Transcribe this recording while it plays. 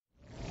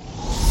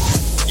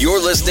You're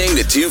listening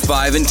to 2,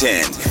 5, and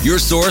 10, your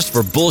source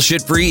for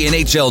bullshit-free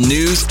NHL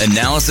news,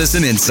 analysis,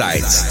 and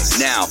insights.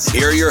 Now,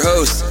 here are your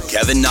hosts,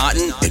 Kevin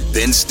Naughton and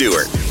Ben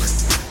Stewart.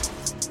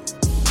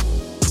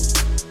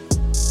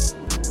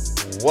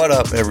 What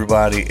up,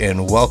 everybody,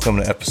 and welcome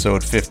to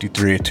episode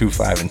 53 of 2,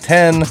 5, and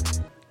 10.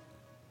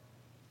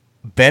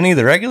 Benny,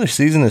 the regular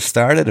season has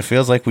started. It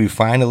feels like we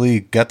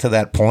finally got to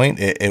that point.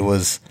 It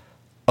was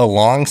a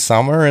long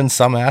summer in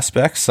some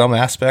aspects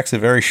a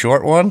very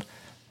short one.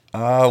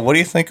 What do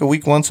you think of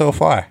week one so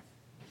far?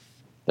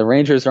 The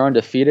Rangers are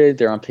undefeated.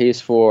 They're on pace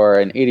for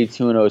an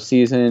 82-0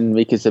 season.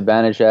 Mika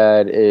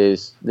Zibanejad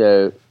is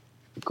the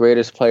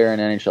greatest player in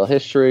NHL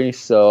history.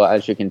 So,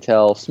 as you can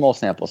tell, small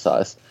sample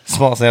size.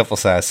 Small sample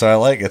size, so I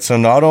like it. So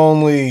not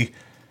only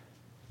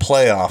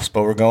playoffs,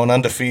 but we're going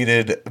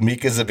undefeated.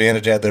 Mika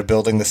Zibanejad, they're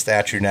building the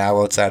statue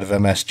now outside of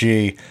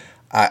MSG.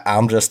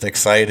 I'm just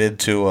excited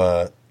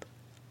to...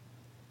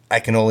 I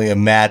can only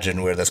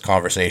imagine where this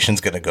conversation's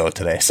going to go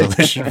today, so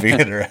this should be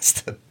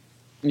interesting.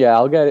 Yeah,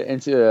 I'll get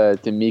into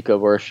the Mika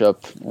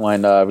worship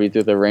when we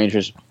do the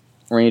Rangers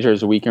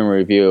weekend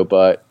review,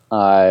 but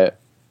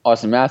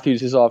Austin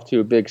Matthews is off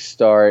to a big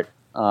start.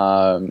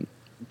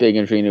 Big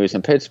injury news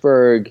in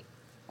Pittsburgh,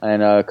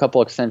 and a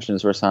couple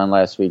extensions were signed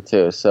last week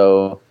too.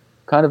 So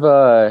kind of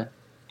a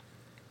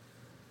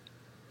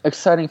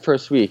exciting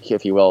first week,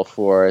 if you will,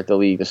 for the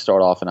league to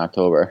start off in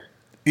October.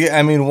 Yeah,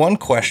 I mean, one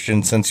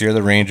question, since you're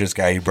the Rangers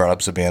guy, you brought up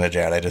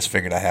Zibanejad, I just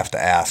figured I have to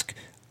ask.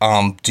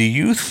 Do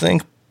you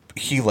think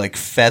he,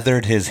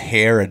 feathered his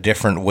hair a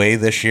different way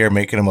this year,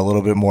 making him a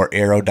little bit more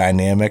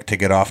aerodynamic to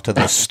get off to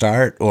the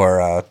start?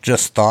 Or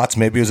just thoughts?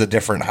 Maybe it was a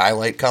different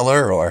highlight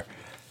color? Or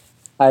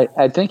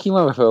I think he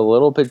went with a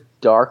little bit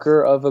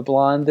darker of a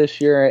blonde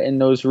this year in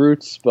those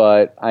roots,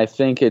 but I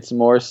think it's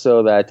more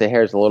so that the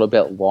hair is a little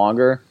bit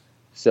longer.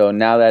 So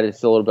now that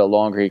it's a little bit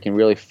longer, he can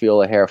really feel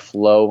the hair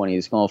flow when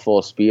he's going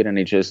full speed, and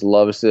he just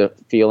loves the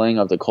feeling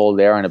of the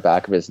cold air on the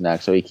back of his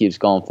neck, so he keeps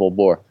going full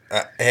bore.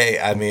 Hey,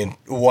 I mean,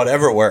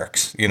 whatever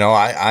works. You know,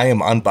 I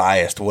am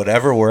unbiased.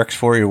 Whatever works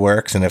for you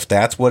works, and if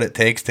that's what it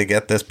takes to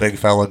get this big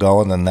fella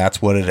going, then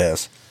that's what it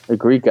is. The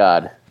Greek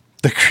god.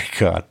 The Greek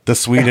god. The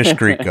Swedish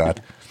Greek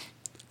god.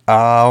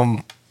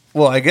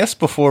 Well, I guess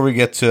before we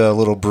get to a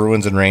little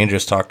Bruins and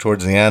Rangers talk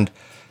towards the end,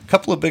 a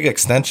couple of big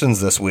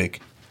extensions this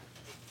week.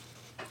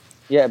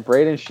 Yeah,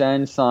 Braden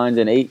Shen signed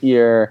an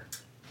 8-year,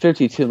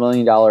 $52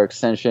 million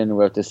extension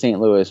with the St.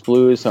 Louis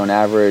Blues, so an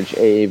average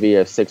AAV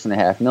of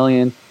 $6.5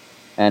 million.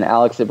 And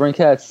Alex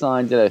DeBrincat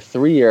signed a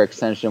 3-year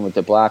extension with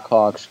the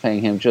Blackhawks,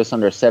 paying him just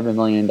under $7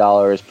 million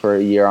per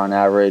year on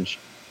average.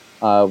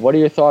 What are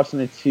your thoughts on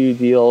the two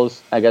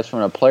deals, I guess,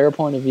 from a player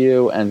point of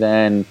view? And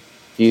then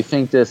do you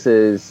think this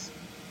is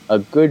a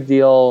good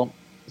deal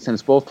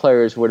since both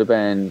players would have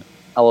been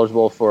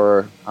eligible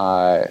for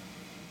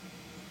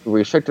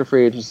restricted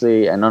free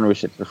agency and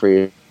unrestricted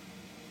free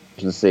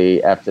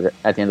agency at the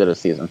end of the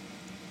season?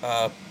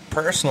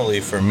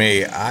 Personally, for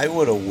me, I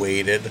would have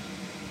waited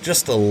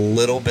just a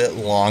little bit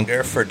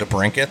longer for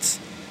DeBrincats,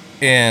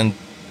 and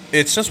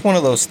it's just one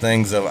of those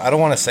things of, I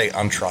don't want to say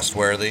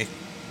untrustworthy,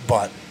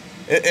 but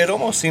it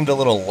almost seemed a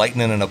little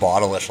lightning in a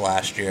bottle-ish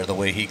last year, the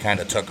way he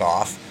kind of took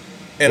off.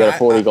 And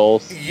 40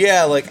 goals.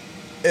 Yeah,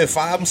 if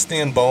I'm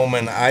Stan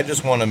Bowman, I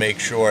just want to make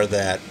sure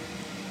that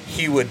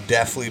he would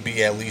definitely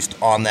be at least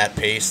on that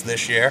pace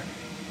this year,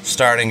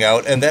 starting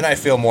out, and then I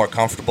feel more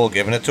comfortable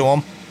giving it to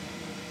him.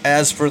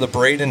 As for the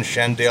Braden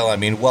Shen deal, I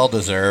mean,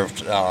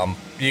 well-deserved.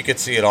 You could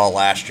see it all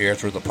last year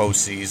through the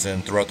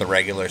postseason, throughout the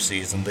regular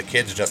season. The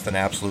kid's just an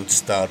absolute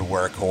stud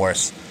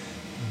workhorse.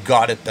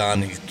 Got it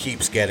done. He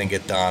keeps getting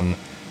it done.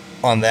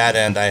 On that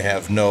end, I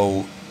have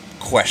no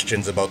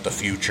questions about the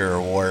future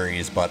or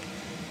worries, but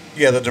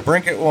yeah, the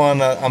DeBrincat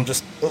one, I'm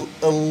just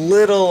a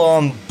little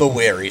on the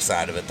wary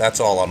side of it.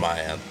 That's all on my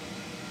end.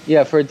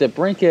 Yeah, for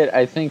DeBrincat,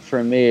 I think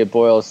for me it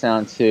boils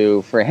down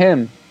to, for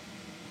him,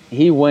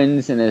 he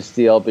wins in this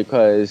deal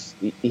because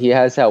he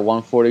has that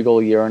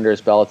 140-goal year under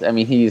his belt. I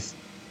mean, he's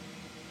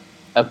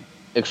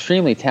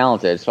extremely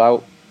talented,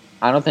 so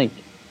I don't think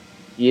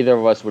either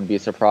of us would be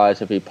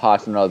surprised if he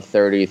pots another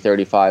 30,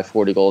 35,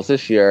 40 goals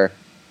this year.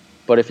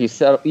 But if he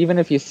even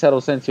if he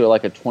settles into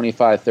like a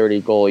 25,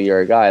 30 goal a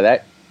year guy,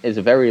 that is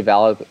very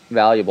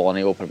valuable in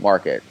the open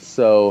market.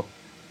 So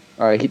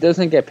he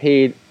doesn't get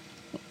paid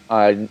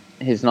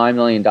his $9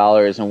 million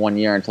in 1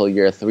 year until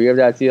year 3 of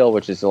that deal,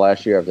 which is the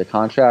last year of the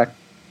contract.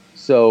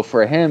 So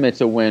for him,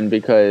 it's a win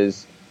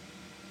because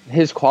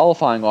his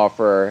qualifying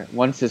offer,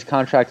 once his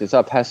contract is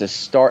up, has to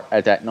start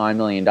at that $9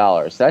 million.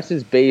 That's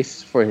his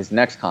base for his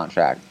next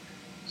contract.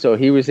 So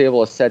he was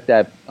able to set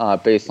that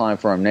baseline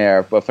for him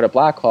there. But for the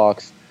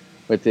Blackhawks,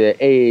 with the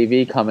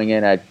AAV coming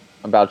in at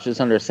about just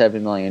under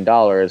 $7 million,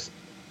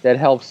 that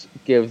helps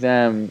give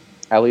them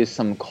at least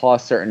some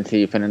cost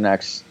certainty for the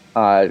next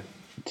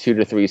 2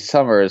 to 3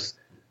 summers,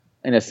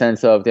 in a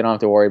sense of they don't have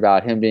to worry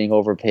about him being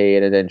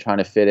overpaid and then trying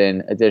to fit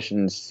in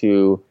additions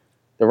to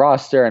the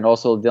roster. And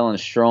also Dylan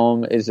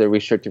Strome is a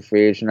restricted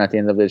free agent at the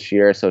end of this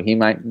year, so he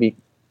might need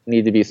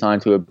to be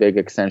signed to a big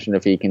extension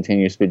if he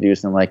continues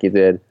producing like he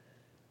did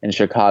in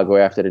Chicago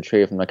after the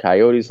trade from the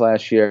Coyotes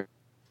last year.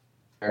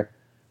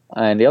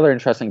 And the other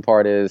interesting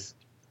part is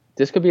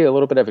this could be a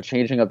little bit of a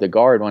changing of the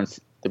guard once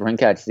the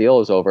Brinkats deal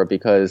is over,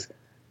 because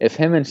if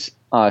him and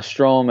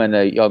Strome and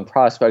the young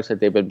prospects that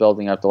they've been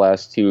building up the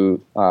last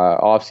two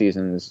off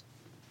seasons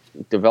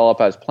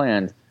develop as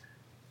planned,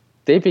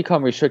 they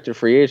become restricted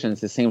free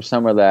agents the same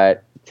summer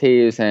that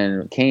Toews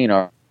and Kane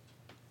are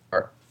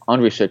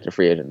unrestricted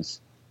free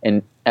agents,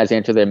 and as they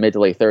enter their mid to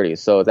late 30s.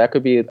 So that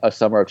could be a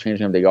summer of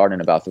changing of the guard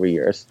in about 3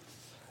 years.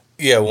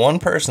 Yeah, one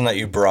person that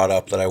you brought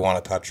up that I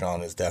want to touch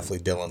on is definitely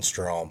Dylan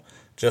Strome,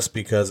 just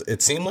because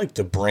it seemed like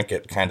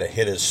DeBrincat kind of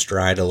hit his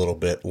stride a little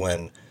bit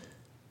when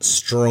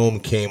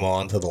Strome came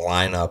onto the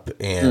lineup,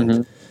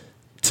 and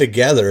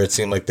together it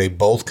seemed like they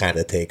both kind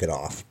of take it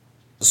off.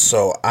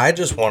 So I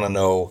just want to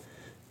know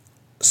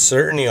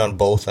certainty on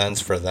both ends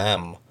for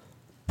them,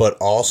 but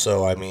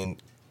also, I mean,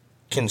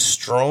 can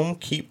Strome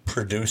keep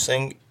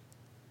producing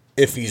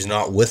if he's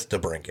not with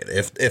DeBrincat?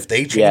 If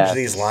they change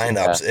these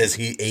lineups, is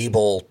he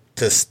able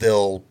to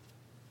still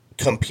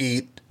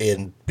compete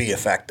and be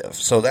effective?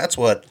 So that's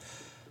what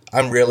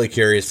I'm really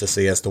curious to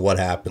see as to what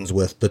happens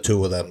with the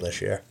two of them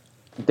this year.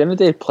 Didn't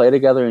they play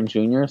together in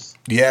juniors?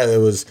 Yeah, it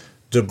was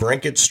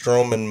DeBrincat,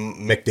 Strome, and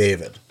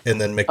McDavid. And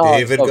then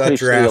McDavid got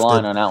drafted.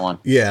 Line on that one.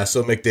 Yeah,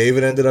 so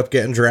McDavid ended up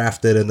getting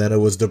drafted, and then it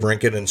was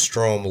DeBrincat and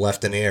Strome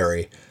left in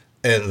Erie.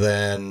 And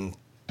then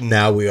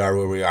now we are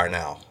where we are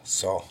now.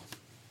 So,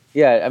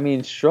 yeah, I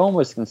mean, Strome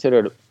was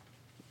considered,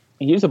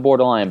 he was a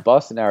borderline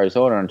bust in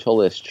Arizona until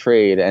this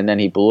trade, and then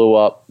he blew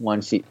up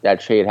once that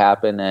trade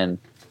happened. And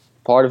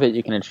part of it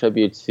you can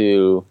attribute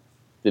to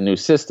the new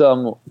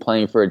system,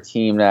 playing for a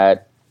team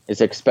that is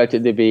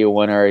expected to be a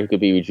winner. He could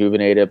be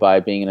rejuvenated by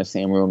being in the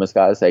same room as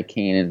guys like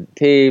Kane and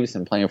Toews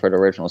and playing for the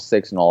original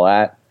six and all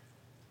that.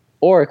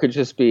 Or it could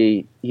just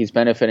be he's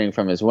benefiting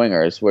from his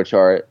wingers, which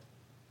are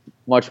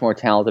much more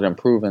talented and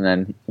proven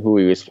than who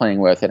he was playing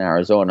with in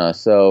Arizona.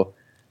 So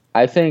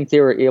I think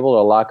they were able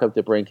to lock up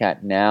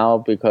DeBrincat now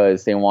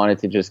because they wanted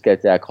to just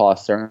get that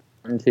cost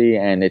certainty,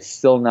 and it's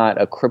still not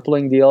a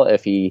crippling deal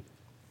if he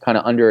kind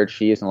of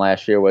underachieves, and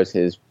last year was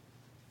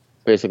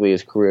basically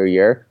his career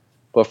year.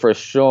 But for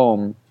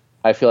Strome,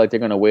 I feel like they're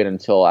going to wait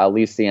until at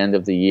least the end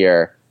of the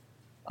year.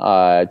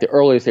 The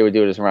earliest they would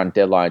do it is around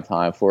deadline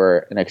time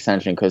for an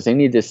extension, because they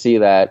need to see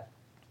that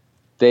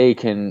they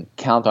can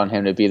count on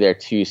him to be their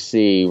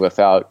 2C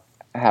without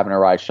having to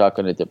ride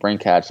shotgun at the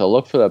DeBrincat. So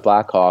look for the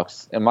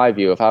Blackhawks. In my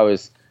view, if I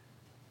was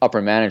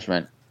upper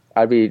management,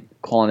 I'd be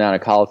calling down to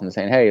Colliton and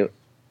saying, hey,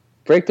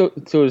 break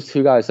those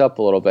two guys up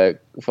a little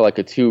bit for like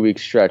a 2-week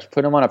stretch.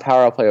 Put him on a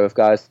power play with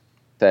guys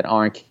that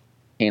aren't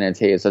Kane and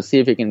Toews. Let's see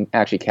if he can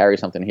actually carry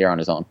something here on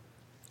his own.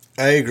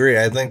 I agree.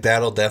 I think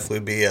that'll definitely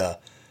be a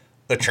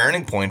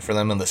turning point for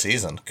them in the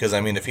season. Because,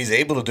 I mean, if he's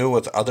able to do it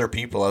with other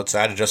people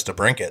outside of just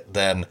DeBrincat,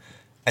 then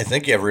I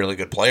think you have a really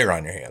good player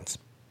on your hands.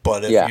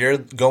 But if you're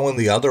going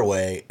the other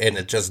way and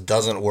it just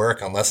doesn't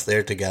work unless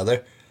they're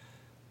together,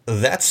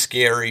 that's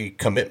scary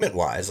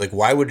commitment-wise. Like,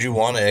 why would you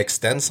want to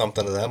extend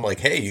something to them? Like,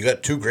 hey, you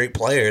got two great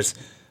players,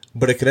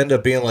 but it could end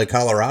up being like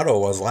Colorado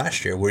was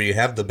last year, where you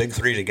have the big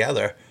three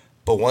together,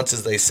 but once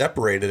as they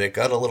separated, it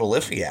got a little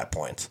iffy at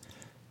points.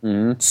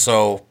 Mm-hmm.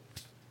 So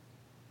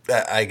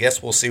I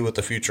guess we'll see what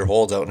the future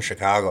holds out in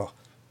Chicago.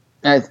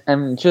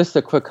 And just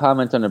a quick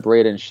comment on the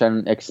Brayden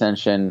Schenn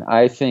extension.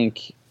 I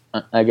think,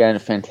 again, a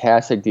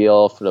fantastic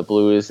deal for the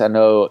Blues. I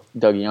know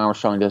Dougie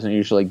Armstrong doesn't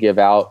usually give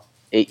out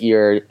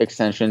 8-year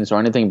extensions or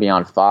anything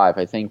beyond 5.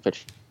 I think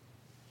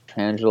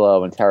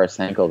Pietrangelo and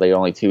Tarasenko, the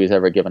only 2 he's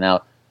ever given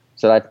out.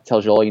 So that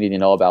tells you all you need to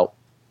know about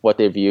what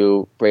they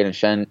view Brayden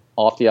Schenn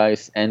off the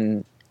ice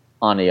and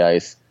on the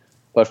ice.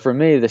 But for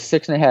me, the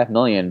 $6.5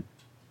 million,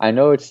 I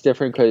know it's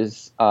different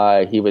because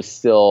he was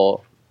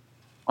still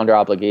under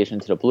obligation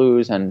to the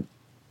Blues and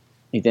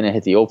he didn't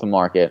hit the open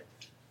market.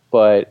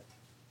 But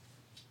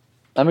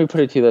let me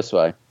put it to you this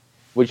way.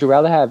 Would you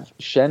rather have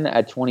Schenn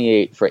at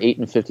 28 for 8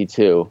 and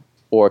 52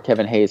 or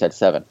Kevin Hayes at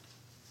 7?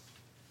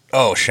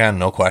 Oh, Schenn,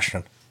 no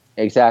question.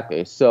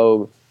 Exactly.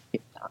 So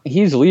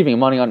he's leaving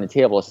money on the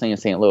table staying in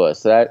St. Louis.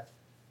 So that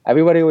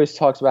everybody always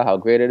talks about how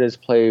great it is to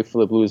play for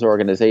the Blues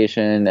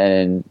organization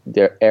and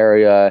their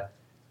area,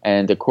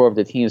 and the core of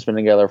the team's been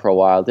together for a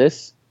while.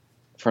 This,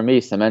 for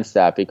me, cements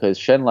that, because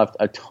Schenn left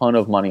a ton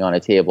of money on the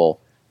table.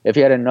 If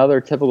he had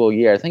another typical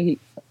year, I think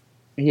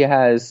he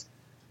has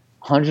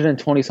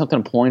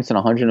 120-something points in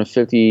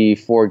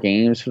 154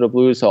 games for the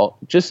Blues, so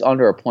just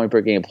under a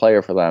point-per-game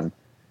player for them.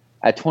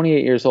 At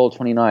 28 years old,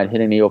 29,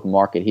 hitting the open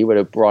market, he would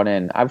have brought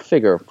in, I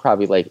figure,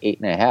 probably like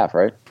 8.5,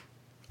 right?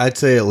 I'd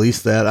say at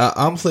least that.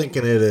 I'm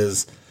thinking it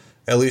is,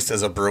 at least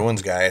as a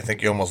Bruins guy, I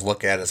think you almost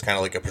look at it as kind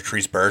of like a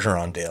Patrice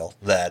Bergeron deal,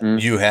 that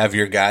you have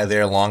your guy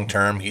there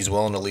long-term, he's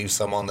willing to leave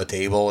some on the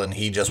table, and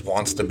he just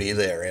wants to be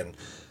there. And,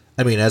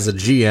 I mean, as a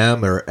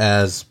GM or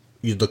as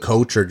the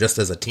coach or just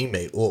as a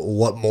teammate,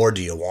 what more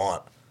do you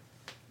want?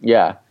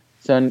 Yeah.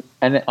 So,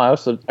 and I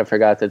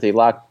forgot that they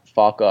locked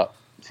Falk up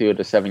to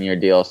the 7-year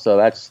deal, so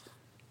that's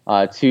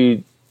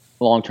 2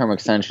 long-term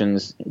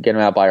extensions, get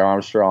him out by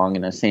Armstrong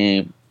in the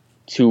same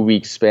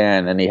 2-week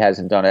span, and he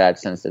hasn't done that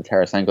since the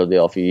Tarasenko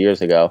deal a few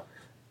years ago.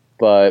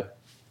 But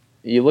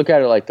you look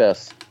at it like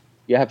this.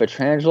 You have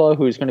Pietrangelo,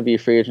 who's going to be a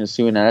free agent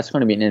soon, and that's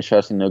going to be an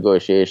interesting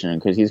negotiation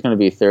because he's going to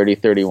be 30,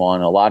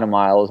 31, a lot of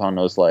miles on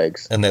those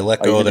legs. And they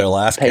let go of their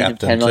last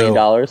captain, $10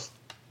 million?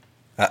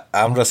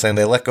 I'm just saying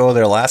they let go of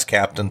their last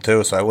captain,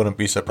 too, so I wouldn't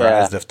be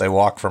surprised if they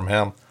walk from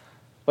him.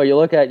 But you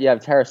have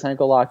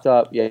Tarasenko locked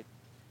up, you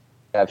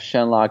have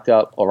Schenn locked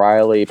up,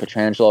 O'Reilly,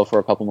 Pietrangelo for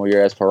a couple more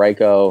years,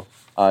 Parayko.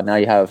 Now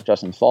you have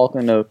Justin Falk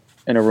in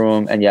a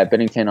room, and you have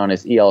Binnington on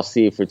his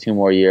ELC for 2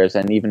 more years,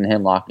 and even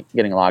him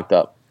getting locked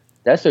up.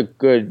 That's a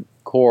good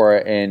core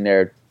in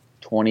their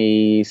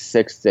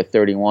 26 to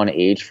 31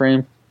 age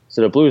frame.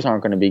 So the Blues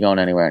aren't going to be going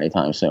anywhere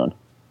anytime soon.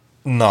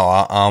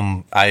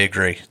 No, I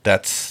agree.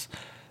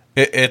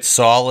 It's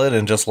solid,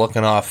 and just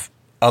looking off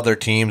other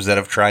teams that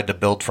have tried to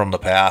build from the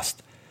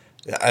past.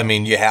 I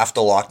mean, you have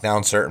to lock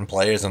down certain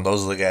players, and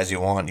those are the guys you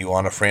want. You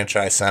want a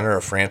franchise center,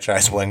 a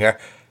franchise winger.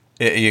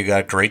 You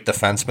got great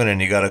defensemen,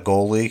 and you got a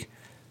goalie.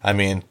 I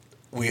mean,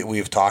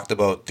 we've talked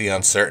about the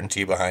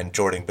uncertainty behind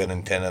Jordan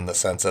Binnington in the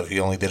sense of he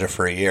only did it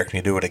for a year. Can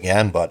you do it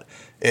again? But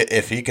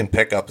if he can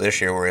pick up this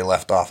year where he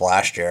left off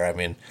last year, I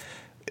mean,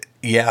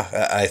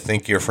 yeah, I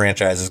think your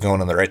franchise is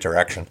going in the right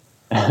direction.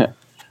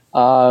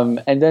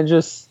 And then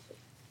just,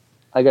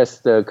 I guess,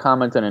 the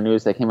comment on the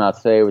news that came out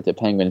today with the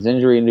Penguins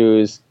injury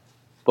news.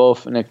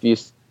 Both Nick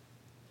Bjugstad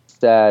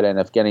and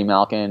Evgeny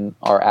Malkin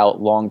are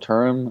out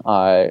long-term.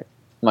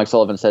 Mike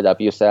Sullivan said that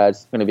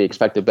Bjugstad's going to be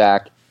expected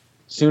back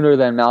sooner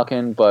than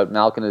Malkin, but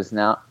Malkin is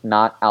now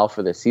not out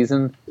for the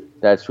season.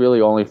 That's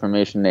really all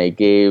information they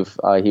gave.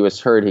 He was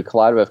hurt. He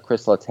collided with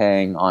Chris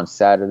Letang on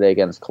Saturday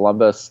against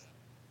Columbus.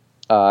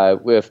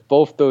 With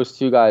both those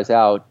two guys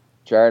out,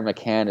 Jared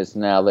McCann is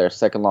now their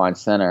second-line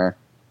center.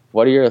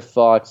 What are your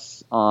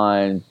thoughts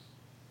on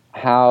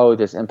how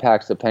this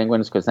impacts the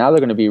Penguins? Because now they're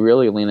going to be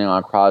really leaning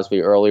on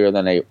Crosby earlier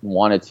than they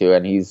wanted to,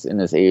 and he's in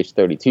his age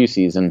 32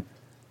 season.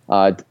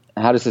 How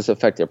does this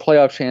affect their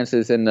playoff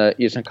chances in the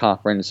Eastern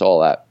Conference,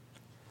 all that?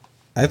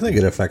 I think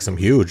it affects them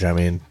huge. I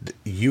mean,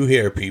 you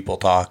hear people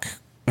talk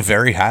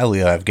very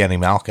highly of Evgeny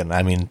Malkin.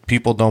 I mean,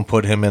 people don't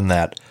put him in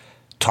that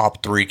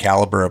top 3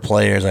 caliber of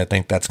players. I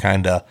think that's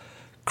kind of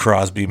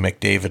Crosby,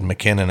 McDavid,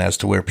 McKinnon as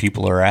to where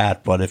people are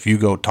at. But if you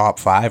go top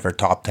 5 or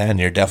top 10,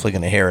 you're definitely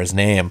going to hear his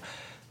name.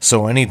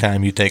 So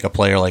anytime you take a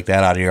player like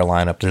that out of your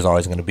lineup, there's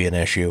always going to be an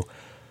issue.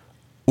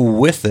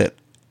 With it,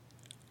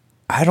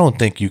 I don't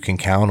think you can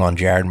count on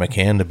Jared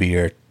McCann to be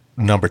your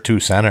number 2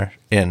 center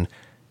and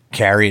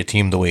carry a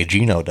team the way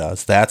Gino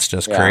does. That's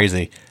just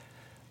crazy.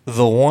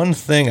 The one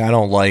thing I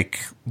don't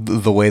like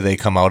the way they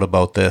come out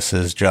about this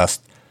is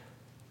just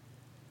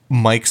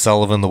Mike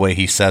Sullivan, the way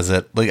he says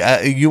it. Like,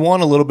 you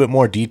want a little bit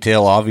more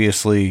detail.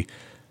 Obviously,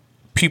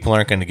 people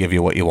aren't going to give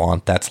you what you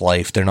want. That's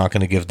life. They're not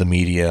going to give the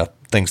media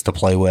things to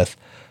play with.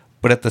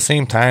 But at the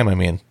same time, I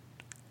mean,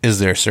 is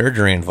there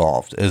surgery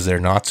involved? Is there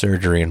not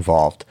surgery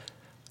involved?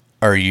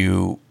 Are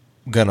you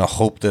going to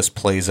hope this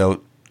plays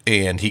out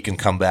and he can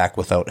come back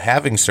without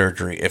having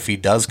surgery? If he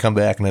does come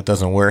back and it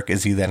doesn't work,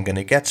 is he then going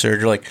to get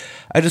surgery? Like,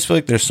 I just feel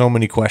like there's so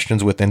many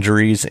questions with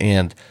injuries,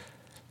 and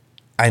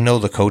I know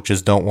the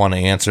coaches don't want to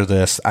answer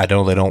this. I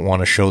know they don't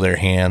want to show their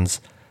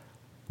hands.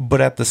 But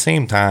at the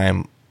same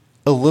time,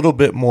 a little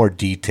bit more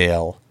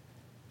detail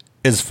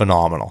is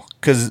phenomenal,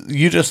 because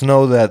you just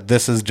know that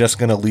this is just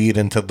going to lead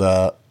into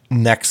the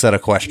next set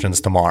of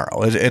questions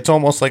tomorrow. It's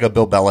almost like a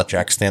Bill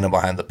Belichick standing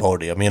behind the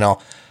podium. You know,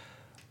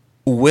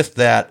 with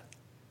that,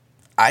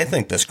 I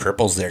think this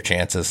cripples their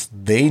chances.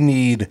 They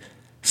need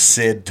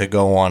Sid to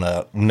go on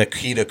a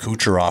Nikita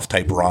Kucherov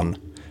type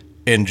run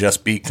and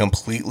just be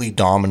completely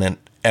dominant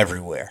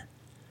everywhere.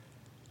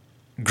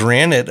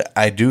 Granted,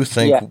 I do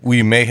think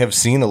we may have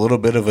seen a little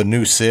bit of a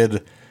new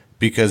Sid,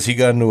 because he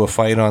got into a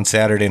fight on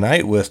Saturday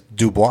night with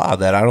Dubois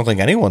that I don't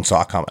think anyone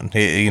saw coming.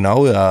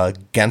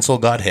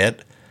 Gensel got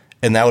hit,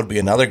 and that would be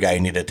another guy you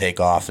need to take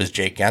off, is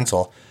Jake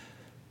Gensel.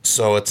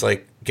 So it's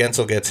like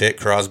Gensel gets hit,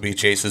 Crosby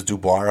chases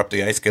Dubois up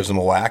the ice, gives him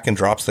a whack, and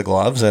drops the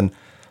gloves. And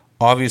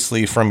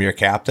obviously from your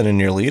captain and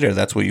your leader,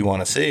 that's what you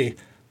want to see.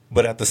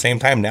 But at the same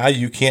time, now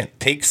you can't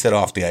take Sid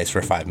off the ice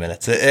for 5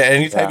 minutes.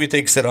 Anytime you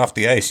take Sid off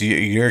the ice,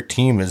 your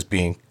team is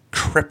being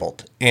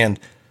crippled. And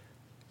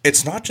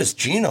it's not just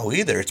Gino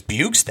either. It's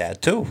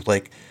Bjugstad too.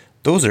 Like,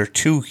 those are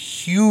 2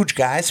 huge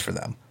guys for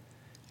them.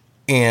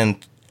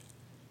 And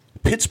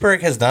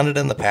Pittsburgh has done it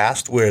in the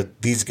past where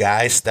these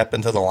guys step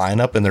into the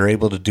lineup and they're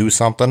able to do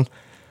something.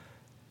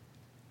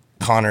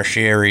 Connor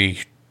Sherry,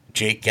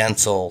 Jake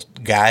Gensel,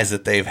 guys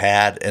that they've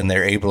had, and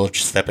they're able to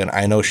step in.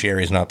 I know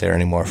Sherry's not there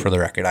anymore, for the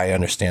record. I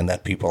understand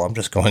that, people. I'm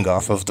just going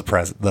off of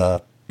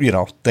the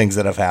things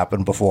that have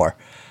happened before.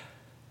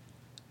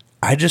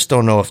 I just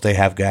don't know if they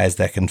have guys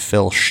that can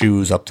fill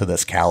shoes up to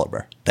this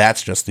caliber.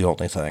 That's just the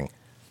only thing.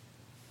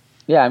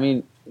 Yeah, I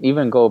mean,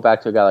 even go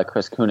back to a guy like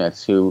Chris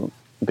Kunitz, who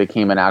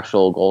became an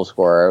actual goal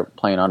scorer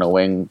playing on a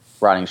wing,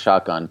 riding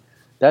shotgun.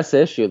 That's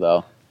the issue,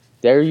 though.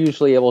 They're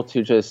usually able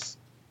to just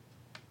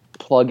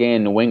plug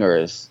in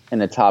wingers in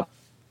the top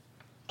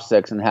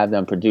six and have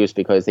them produce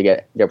because they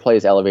get their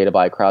plays elevated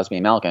by Crosby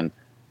and Malkin.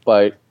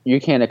 But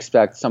you can't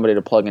expect somebody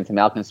to plug into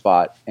Malkin's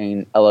spot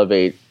and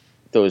elevate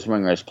those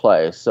wingers'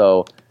 play.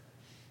 So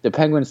the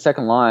Penguins'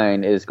 second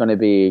line is going to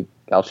be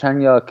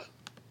Galchenyuk,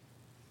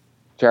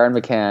 Jared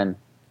McCann,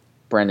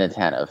 Brandon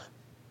Tanev.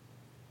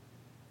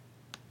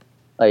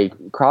 Like,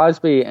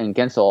 Crosby and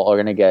Gensel are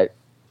going to get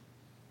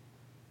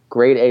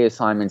grade A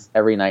assignments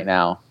every night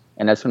now,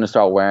 and that's going to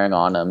start wearing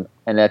on them,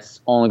 and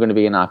that's only going to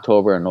be in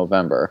October and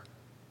November.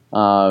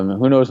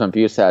 Who knows when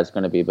Busad's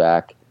going to be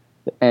back.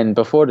 And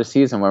before the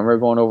season, when we were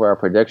going over our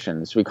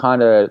predictions, we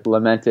kind of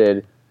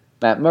lamented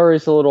Matt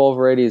Murray's a little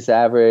overrated. He's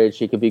average.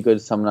 He could be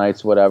good some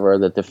nights, whatever.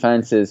 The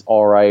defense is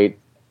all right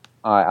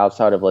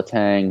outside of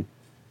Letang.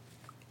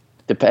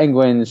 The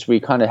Penguins,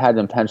 we kind of had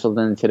them penciled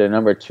into the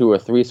number 2 or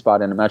 3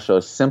 spot in the Metro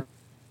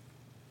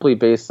simply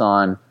based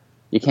on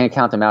you can't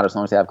count them out as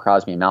long as they have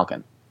Crosby and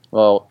Malkin.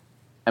 Well,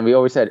 and we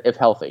always said if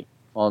healthy.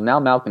 Well, now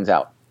Malkin's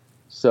out.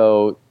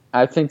 So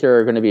I think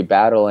they're going to be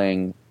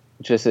battling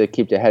just to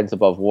keep their heads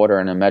above water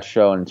in the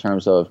Metro in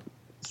terms of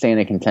staying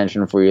in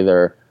contention for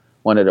either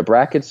one of the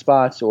bracket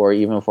spots or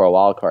even for a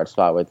wild card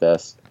spot with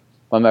this.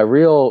 But my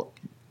real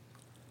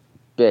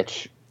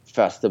bitch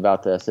fest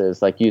about this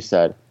is, like you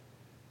said,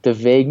 the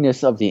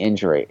vagueness of the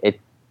injury. It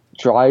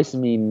drives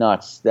me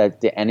nuts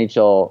that the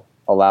NHL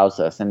allows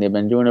this, and they've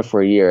been doing it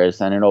for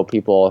years, and I know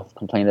people have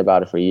complained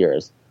about it for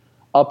years.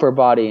 Upper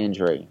body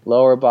injury,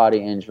 lower body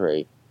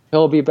injury.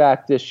 He'll be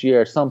back this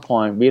year at some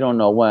point. We don't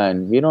know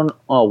when. We don't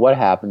know what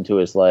happened to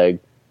his leg.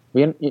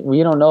 We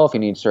don't know if he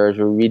needs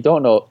surgery. We do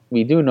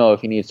know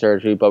if he needs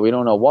surgery, but we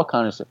don't know what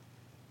kind of surgery.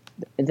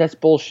 That's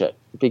bullshit,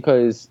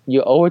 because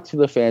you owe it to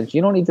the fans.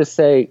 You don't need to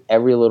say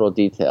every little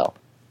detail,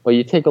 but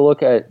you take a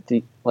look at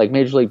like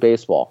Major League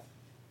Baseball.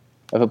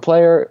 If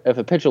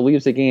a pitcher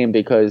leaves the game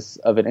because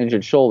of an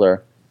injured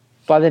shoulder,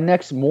 by the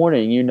next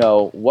morning you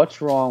know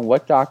what's wrong,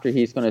 what doctor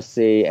he's going to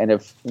see, and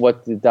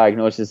what the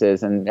diagnosis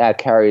is, and that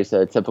carries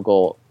a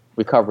typical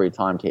recovery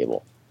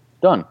timetable.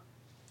 Done.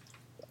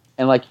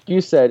 And like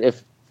you said,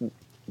 if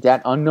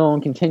that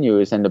unknown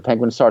continues and the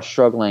Penguins start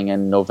struggling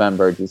in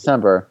November,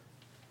 December,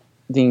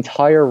 the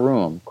entire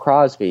room,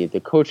 Crosby, the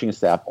coaching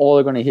staff, all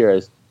they're going to hear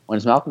is,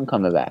 when's Malcolm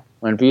coming back?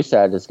 When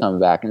Busad is coming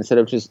back? Instead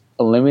of just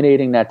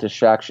eliminating that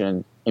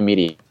distraction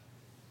immediately.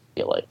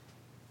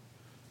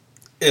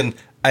 And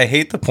I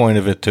hate the point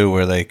of it, too,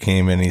 where they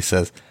came in, he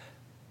says,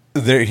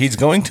 he's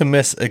going to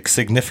miss a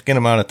significant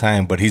amount of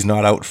time, but he's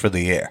not out for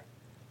the year.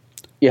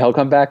 Yeah, he'll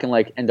come back in,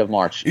 like, end of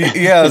March.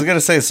 Yeah, I was going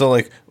to say, so,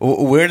 like,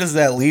 where does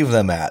that leave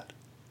them at?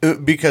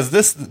 Because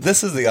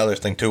this is the other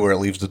thing, too, where it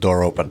leaves the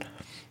door open.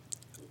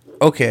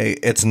 Okay,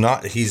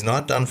 he's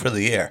not done for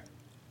the year.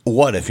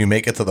 What, if you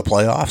make it to the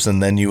playoffs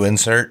and then you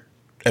insert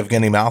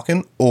Evgeny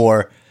Malkin?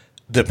 Or,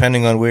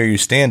 depending on where you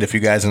stand, if you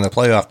guys in the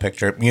playoff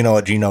picture, you know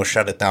what, Gino,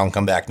 shut it down,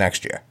 come back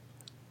next year.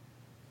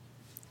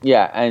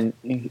 Yeah, and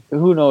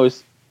who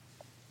knows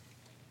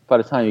by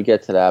the time you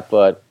get to that,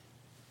 but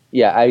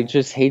yeah, I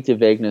just hate the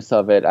vagueness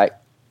of it.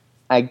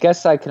 I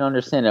guess I can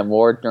understand it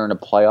more during the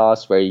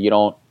playoffs where you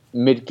don't,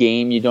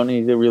 mid-game, you don't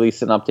need to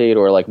release an update,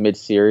 or like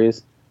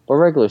mid-series. But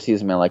regular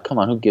season, man, like, come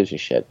on, who gives a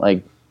shit?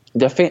 Like,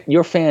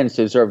 your fans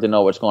deserve to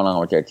know what's going on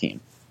with their team.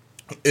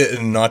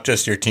 Not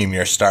just your team,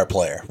 your star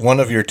player. One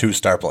of your 2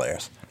 star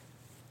players.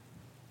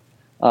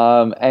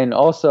 And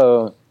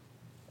also,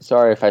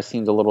 sorry if I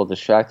seemed a little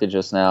distracted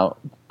just now,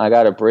 I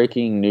got a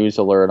breaking news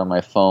alert on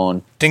my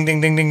phone. Ding,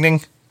 ding, ding, ding,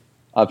 ding.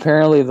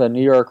 Apparently, the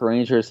New York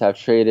Rangers have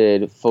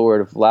traded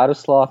forward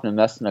Vladislav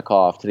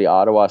Nemesnikov to the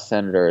Ottawa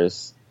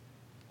Senators.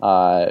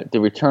 The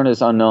return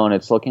is unknown.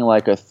 It's looking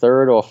like a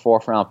 3rd or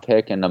 4th round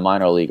pick in the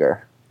minor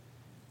leaguer.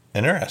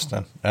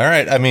 Interesting. All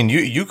right. I mean,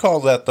 you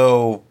called that,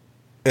 though,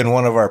 in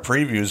one of our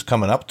previews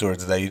coming up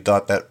towards that. You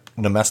thought that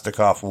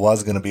Nemesnikov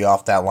was going to be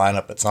off that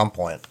lineup at some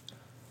point.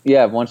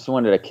 Yeah, once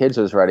one of the kids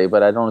was ready,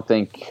 but I don't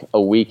think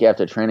a week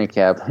after training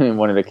camp,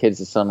 one of the kids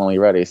is suddenly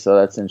ready. So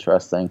that's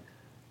interesting.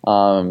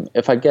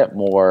 If I get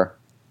more,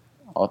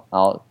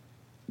 I'll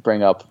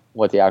bring up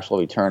what the actual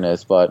return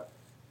is. But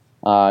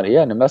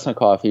yeah,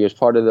 Nemesnikov, he was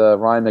part of the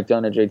Ryan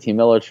McDonough, JT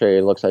Miller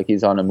trade. Looks like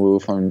he's on the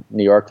move from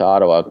New York to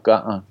Ottawa.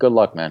 Good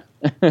luck, man.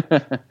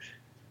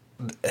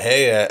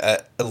 Hey,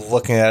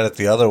 looking at it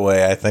the other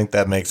way, I think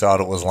that makes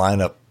Ottawa's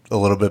lineup a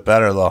little bit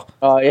better, though.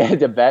 Oh, yeah,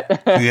 the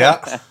bet.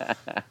 Yeah.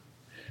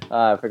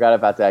 I forgot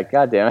about that.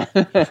 God damn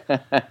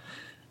it.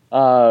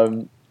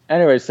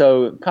 Anyway,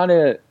 so kind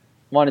of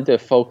wanted to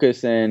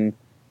focus in.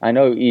 I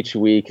know each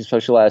week,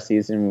 especially last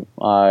season,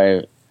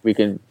 we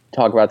can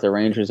talk about the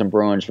Rangers and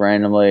Bruins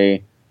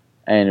randomly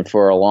and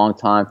for a long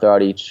time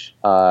throughout each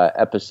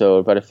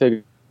episode. But I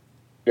figured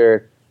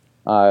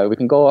we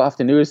can go off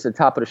the news at the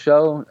top of the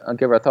show,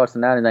 give our thoughts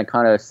on that, and then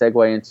kind of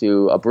segue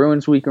into a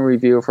Bruins week in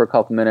review for a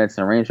couple minutes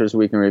and a Rangers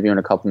week in review in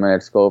a couple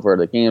minutes, go over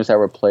the games that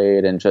were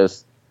played and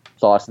just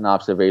thoughts and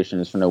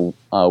observations from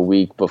the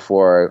week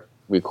before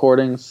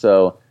recording.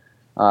 So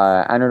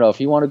I don't know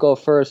if you want to go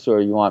first or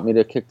you want me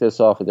to kick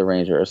this off with the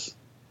Rangers.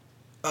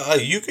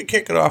 You could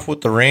kick it off with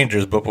the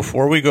Rangers, but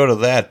before we go to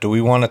that, do we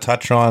want to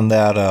touch on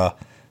that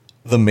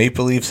the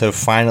Maple Leafs have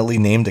finally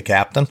named a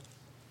captain?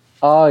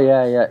 Oh,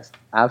 yeah, yes,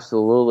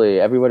 absolutely.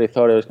 Everybody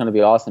thought it was going to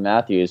be Austin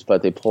Matthews,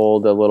 but they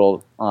pulled a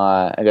little,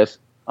 I guess,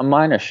 a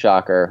minor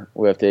shocker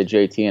with the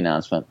JT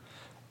announcement.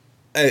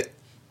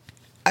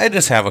 I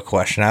just have a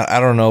question. I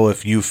don't know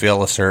if you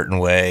feel a certain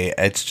way.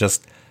 It's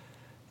just,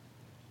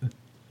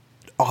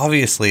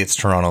 obviously it's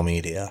Toronto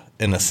media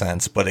in a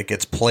sense, but it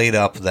gets played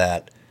up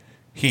that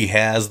he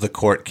has the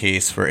court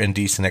case for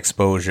indecent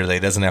exposure that he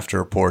doesn't have to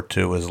report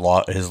to. His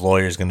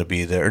lawyer's going to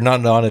be there. Or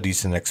not a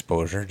decent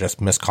exposure, just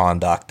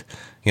misconduct.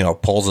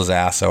 Pulls his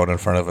ass out in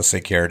front of a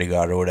security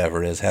guard or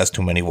whatever it is, has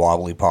too many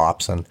wobbly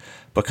pops and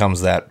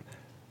becomes that.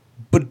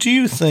 But do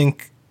you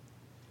think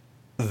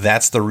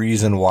that's the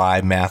reason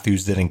why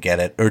Matthews didn't get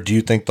it? Or do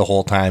you think the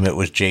whole time it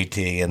was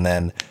JT and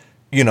then,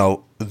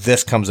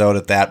 this comes out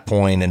at that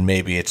point and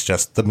maybe it's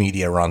just the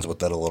media runs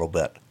with it a little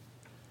bit?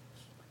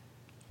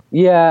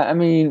 Yeah, I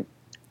mean,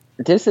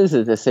 this is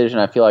a decision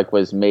I feel like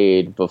was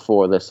made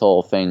before this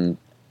whole thing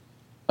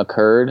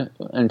occurred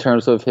in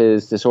terms of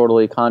his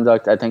disorderly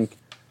conduct. I think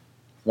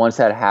once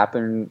that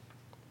happened,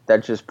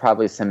 that just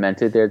probably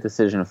cemented their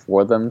decision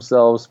for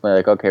themselves. But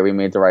like, okay, we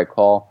made the right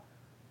call.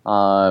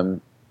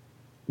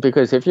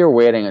 Because if you're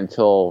waiting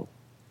until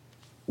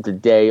the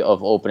day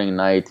of opening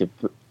night to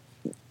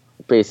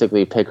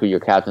basically pick who your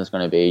captain's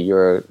going to be,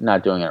 you're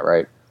not doing it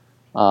right.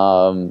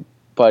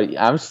 But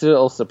I'm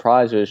still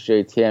surprised with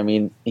JT. I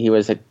mean, he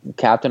was a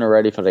captain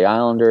already for the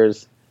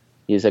Islanders.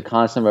 He's a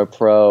consummate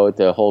pro.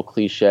 The whole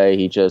cliche,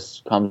 he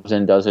just comes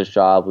in, does his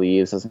job,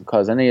 leaves, doesn't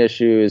cause any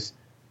issues.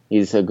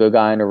 He's a good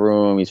guy in the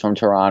room. He's from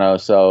Toronto.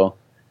 So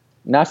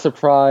not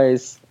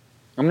surprised.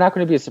 I'm not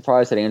going to be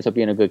surprised that he ends up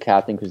being a good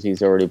captain because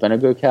he's already been a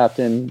good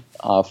captain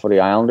for the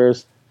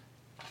Islanders.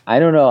 I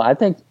don't know. I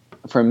think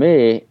for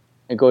me,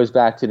 it goes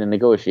back to the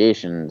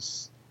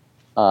negotiations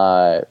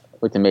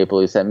with the Maple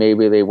Leafs, that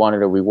maybe they wanted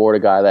to reward a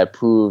guy that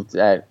proved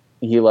that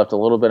he left a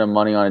little bit of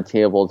money on the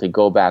table to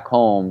go back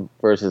home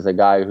versus a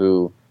guy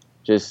who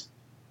just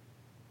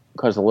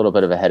caused a little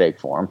bit of a headache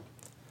for him.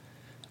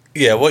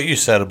 Yeah, what you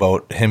said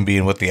about him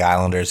being with the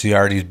Islanders, he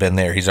already been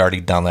there. He's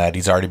already done that.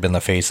 He's already been the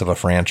face of a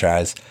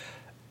franchise.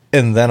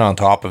 And then on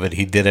top of it,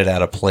 he did it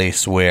at a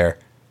place where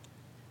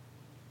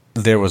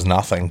there was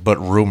nothing but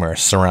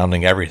rumors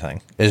surrounding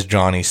everything. Is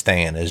Johnny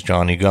staying? Is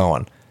Johnny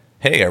going?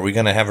 Hey, are we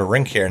going to have a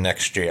rink here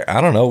next year?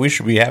 I don't know. We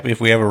should be happy if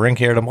we have a rink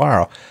here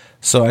tomorrow.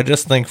 So I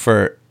just think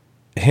for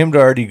him to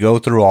already go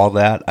through all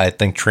that, I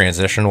think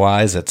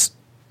transition-wise, it's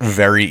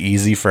very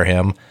easy for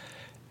him.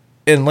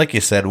 And like you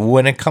said,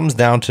 when it comes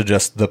down to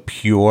just the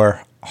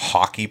pure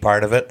hockey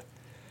part of it,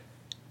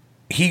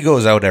 he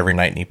goes out every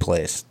night and he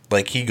plays.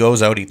 Like, he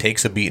goes out, he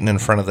takes a beating in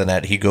front of the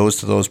net. He goes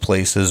to those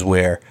places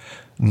where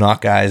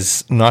not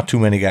too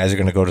many guys are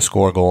going to go to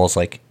score goals.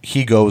 Like,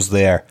 he goes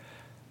there.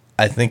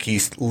 I think he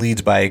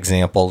leads by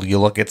example. You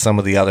look at some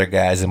of the other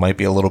guys, it might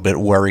be a little bit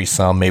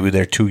worrisome. Maybe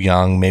they're too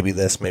young, maybe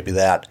this, maybe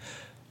that.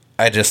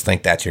 I just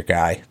think that's your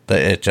guy.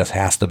 It just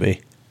has to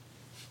be.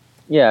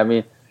 Yeah, I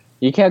mean,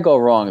 you can't go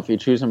wrong if you're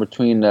choosing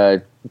between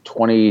the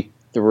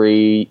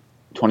 23,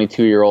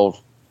 22-year-old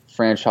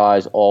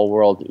franchise,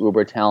 all-world,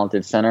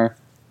 uber-talented center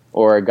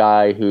or a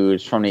guy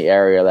who's from the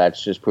area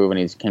that's just proven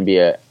he can be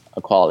a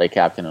quality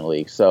captain in the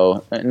league.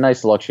 So a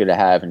nice luxury to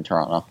have in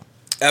Toronto.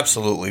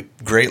 Absolutely.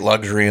 Great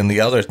luxury. And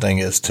the other thing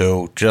is,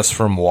 too, just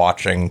from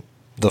watching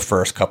the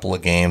first couple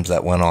of games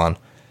that went on,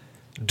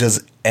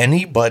 does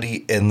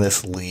anybody in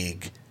this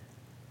league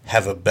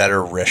have a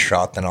better wrist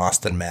shot than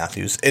Austin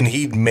Matthews? And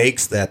he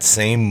makes that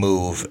same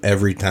move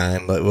every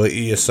time. But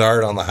you saw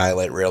it on the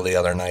highlight reel the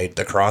other night.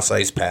 The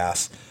cross-ice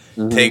pass,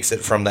 takes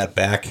it from that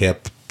back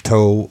hip,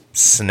 toe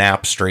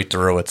snaps straight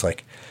through. It's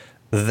like,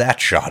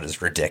 that shot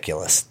is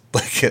ridiculous.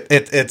 Like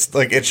it's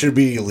like it should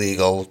be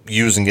illegal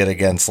using it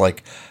against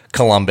like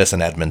Columbus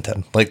and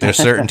Edmonton. Like, there's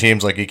certain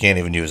teams like you can't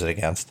even use it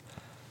against.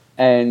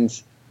 And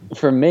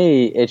for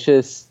me, it's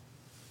just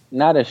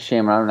not a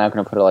shame. I'm not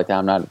going to put it like that.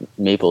 I'm not a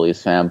Maple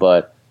Leafs fan,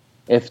 but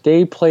if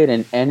they played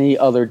in any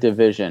other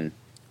division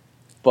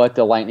but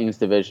the Lightning's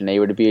division, they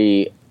would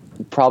be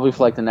probably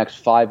for like the next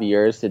 5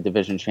 years the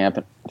division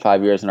champion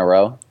 5 years in a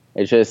row.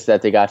 It's just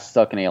that they got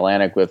stuck in the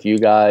Atlantic with you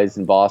guys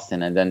in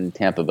Boston and then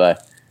Tampa Bay.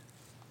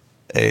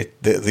 Hey,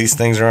 these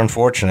things are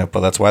unfortunate,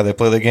 but that's why they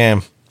play the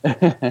game.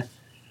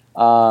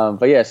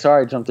 But yeah,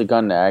 sorry I jumped the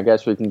gun there. I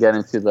guess we can get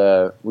into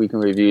the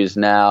weekend reviews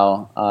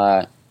now.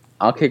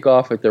 I'll kick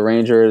off with the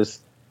Rangers.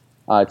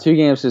 2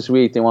 games this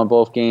week. They won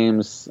both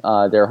games.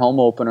 Their home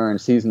opener and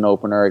season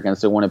opener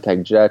against the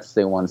Winnipeg Jets,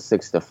 they won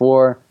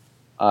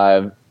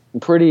 6-4.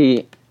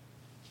 Pretty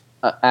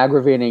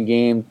aggravating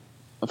game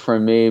for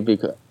me,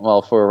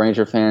 for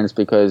Ranger fans,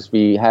 because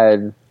we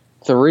had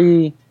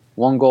 3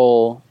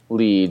 one-goal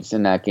leads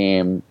in that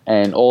game,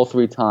 and all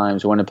 3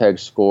 times Winnipeg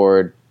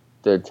scored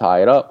to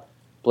tie it up.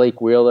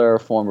 Blake Wheeler,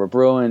 former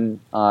Bruin,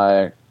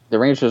 the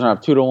Rangers are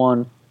up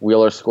 2-1.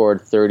 Wheeler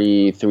scored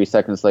 33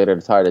 seconds later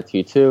to tie it at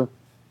 2-2.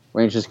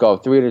 Rangers go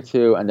up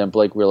 3-2, and then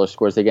Blake Wheeler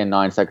scores again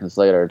 9 seconds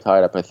later to tie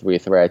it up at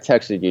 3-3. I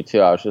texted you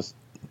too. I was just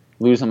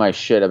losing my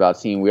shit about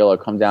seeing Wheeler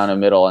come down the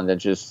middle and then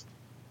just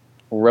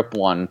rip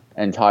one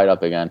and tie it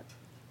up again.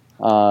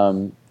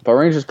 But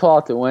Rangers pull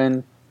out the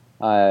win.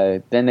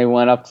 Then they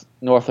went up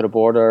north of the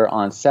border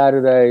on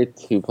Saturday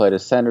to play the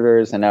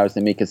Senators, and that was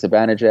the Mika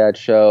Zibanejad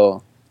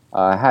show.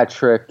 Hat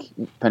trick,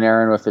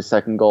 Panarin with his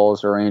second goal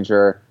as a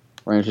Ranger.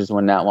 Rangers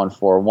win that one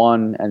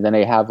 4-1, and then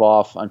they have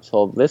off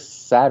until this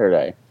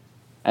Saturday.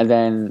 And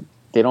then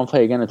they don't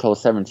play again until the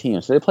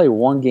 17th. So they play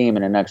one game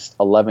in the next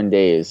 11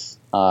 days.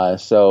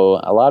 So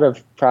a lot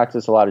of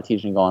practice, a lot of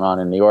teaching going on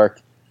in New York.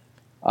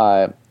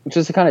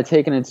 Just to kind of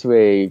take it into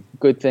a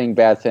good thing,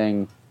 bad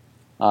thing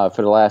for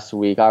the last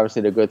week.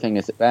 Obviously, the good thing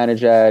is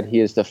Zibanejad. He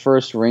is the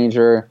first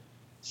Ranger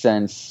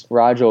since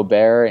Raj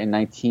O'Bear in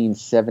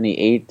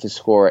 1978 to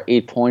score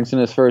 8 points in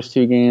his first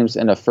 2 games,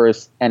 and the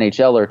first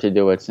NHLer to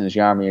do it since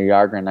Jaromir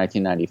Jagr in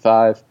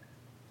 1995.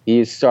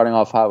 He's starting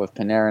off hot with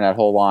Panarin, that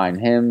whole line.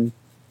 Him,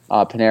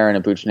 Panarin,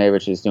 and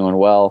Buchnevich is doing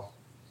well.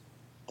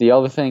 The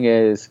other thing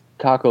is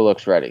Kakko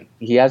looks ready.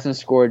 He hasn't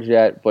scored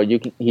yet, but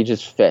he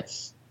just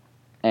fits.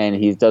 And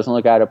he doesn't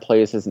look out of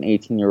place as an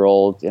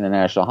 18-year-old in the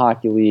National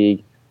Hockey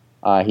League.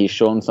 He's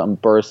shown some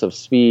bursts of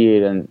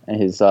speed and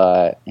his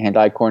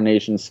hand-eye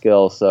coordination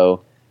skill,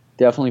 so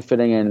definitely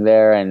fitting in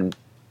there and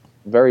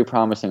very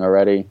promising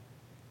already.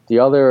 The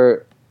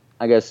other,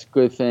 I guess,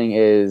 good thing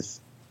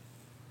is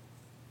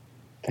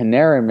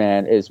Panarin,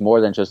 man, is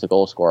more than just a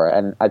goal scorer,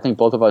 and I think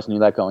both of us knew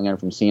that going in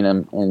from seeing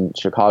him in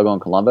Chicago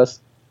and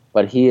Columbus,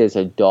 but he is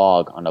a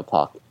dog on the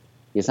puck.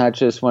 He's not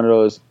just one of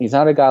those, he's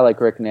not a guy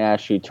like Rick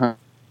Nash who turned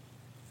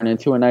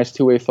into a nice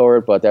two-way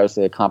forward, but that was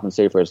to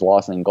compensate for his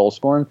loss in goal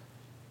scoring.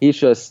 He's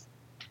just,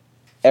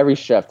 every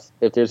shift,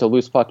 if there's a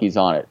loose puck, he's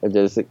on it.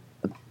 If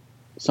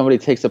somebody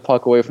takes a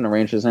puck away from the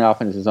Rangers in the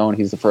offensive zone,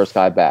 he's the first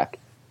guy back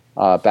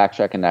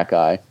checking that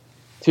guy.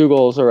 2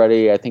 goals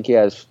already. I think he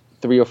has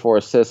 3 or 4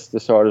 assists to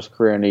start his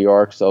career in New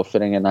York, so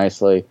fitting in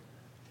nicely.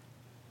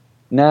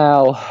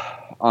 Now,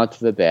 on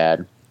to the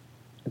bad.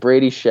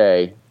 Brady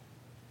Shea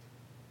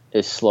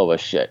is slow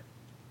as shit.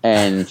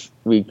 And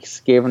we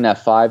gave him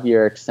that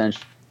 5-year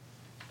extension.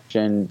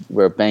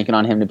 We're banking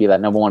on him to be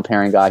that number 1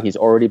 pairing guy. He's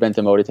already been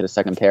demoted to the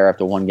second pair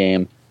after 1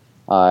 game.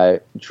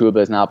 Trouba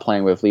is now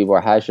playing with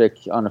Libor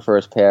Hasek on the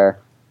first pair.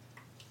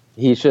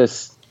 He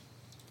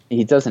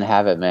doesn't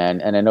have it, man.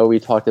 And I know we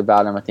talked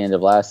about him at the end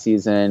of last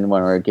season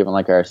when we were giving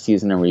like our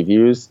season in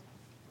reviews,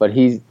 but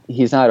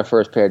he's not a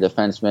first pair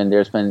defenseman.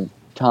 There's been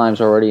times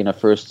already in the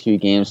first 2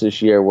 games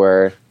this year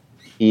where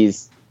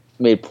he's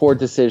made poor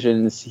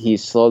decisions.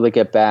 He's slow to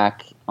get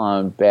back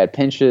on bad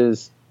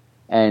pinches.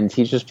 And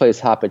he just plays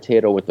hot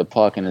potato with the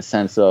puck in the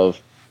sense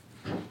of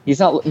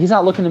he's not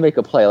looking to make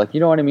a play. Like, you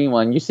know what I mean?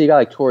 When you see a guy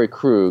like Torrey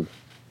Krug,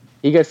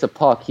 he gets the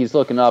puck, he's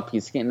looking up,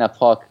 he's getting that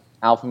puck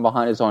out from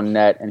behind his own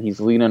net, and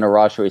he's leading a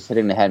rush or he's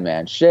hitting the head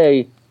man.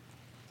 Shea,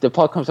 the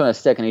puck comes on a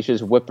stick, and he's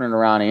just whipping it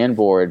around the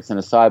inboards and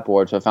the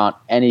sideboards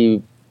without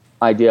any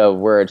idea of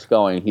where it's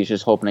going. He's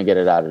just hoping to get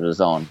it out of the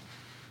zone.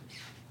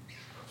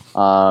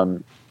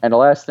 And the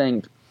last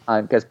thing,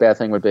 I guess bad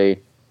thing would be,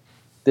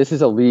 this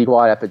is a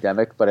league-wide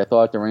epidemic, but I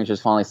thought the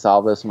Rangers finally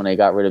solved this when they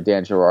got rid of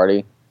Dan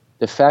Girardi.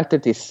 The fact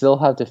that they still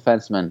have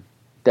defensemen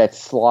that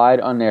slide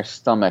on their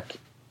stomach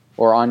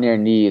or on their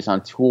knees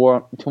on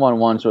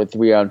 2-on-1s or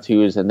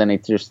 3-on-2s, and then they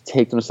just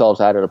take themselves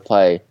out of the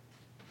play,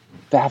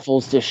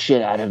 baffles the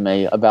shit out of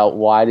me about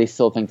why they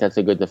still think that's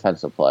a good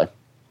defensive play.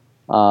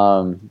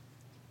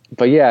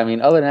 But yeah, I mean,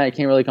 other than that, you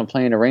can't really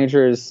complain. The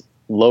Rangers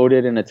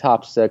loaded in the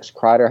top 6.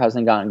 Kreider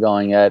hasn't gotten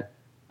going yet.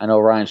 I know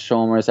Ryan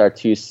Schomer is our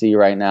 2C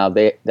right now.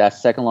 That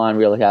second line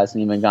really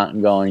hasn't even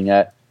gotten going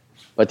yet.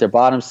 But their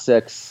bottom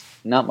 6,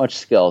 not much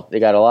skill. They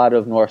got a lot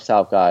of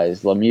north-south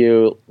guys.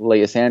 Lemieux,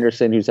 Elias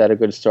Anderson, who's had a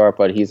good start,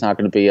 but he's not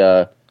going to be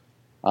a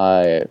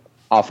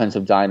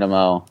offensive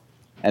dynamo.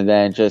 And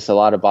then just a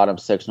lot of bottom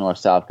 6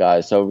 north-south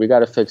guys. So we got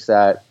to fix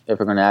that if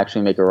we're going to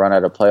actually make a run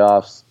at the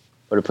playoffs.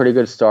 But a pretty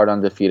good start,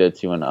 undefeated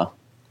 2-0.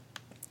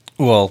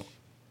 Well,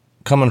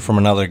 coming from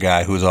another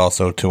guy who's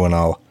also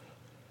 2-0,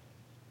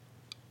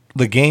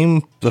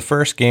 the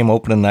first game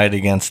opening night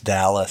against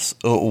Dallas,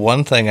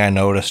 one thing I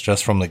noticed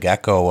just from the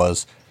get-go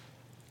was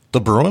the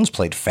Bruins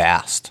played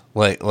fast.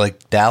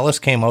 Like Dallas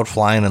came out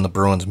flying and the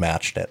Bruins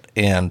matched it.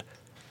 And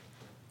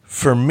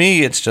for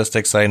me, it's just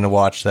exciting to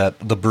watch that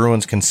the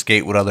Bruins can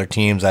skate with other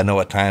teams. I know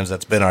at times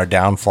that's been our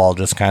downfall,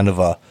 just kind of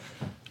a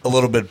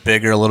little bit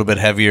bigger, a little bit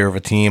heavier of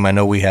a team. I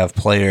know we have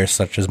players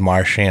such as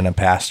Marchand and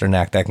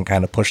Pasternak that can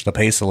kind of push the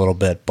pace a little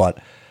bit, but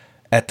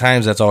at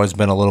times that's always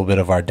been a little bit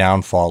of our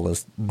downfall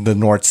is the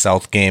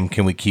north-south game.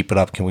 Can we keep it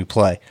up? Can we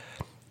play?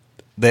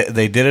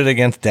 They did it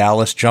against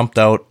Dallas, jumped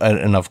out,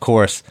 and of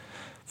course,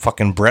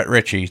 fucking Brett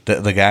Ritchie,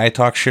 the guy I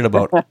talk shit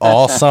about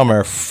all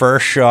summer,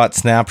 first shot,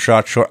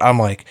 snapshot, short. I'm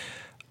like,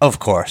 of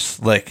course.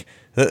 Like,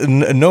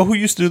 know who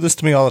used to do this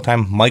to me all the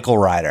time? Michael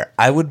Ryder.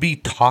 I would be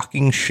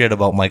talking shit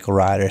about Michael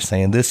Ryder,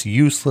 saying this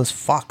useless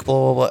fuck,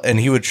 blah, blah, blah, and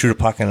he would shoot a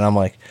puck, and I'm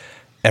like,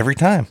 every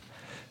time.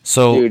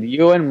 So, dude,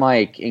 you and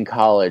Mike in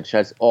college,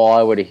 that's all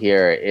I would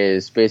hear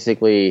is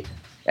basically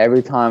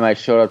every time I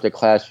showed up to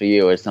class for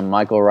you, it's the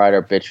Michael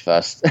Ryder bitch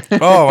fest.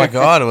 Oh my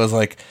God. It was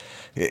like,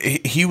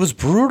 he was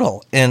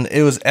brutal, and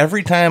it was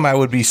every time I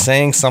would be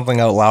saying something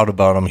out loud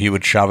about him, he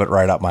would shove it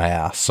right up my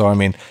ass. So I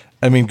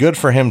mean, good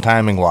for him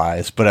timing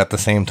wise, but at the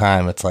same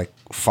time, it's like,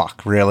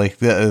 fuck, really?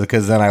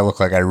 Because then I look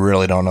like I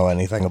really don't know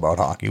anything about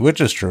hockey,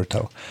 which is true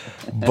too.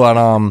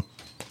 But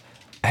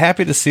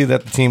happy to see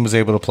that the team was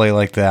able to play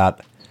like that.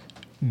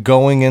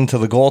 Going into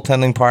the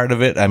goaltending part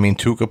of it, I mean,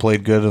 Tuukka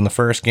played good in the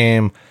first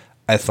game.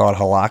 I thought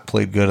Halak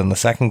played good in the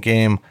second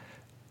game.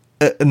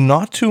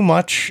 Not too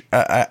much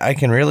I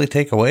can really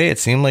take away. It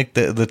seemed like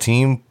the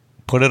team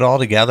put it all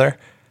together.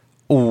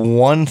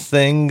 One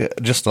thing,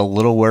 just a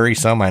little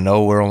worrisome, I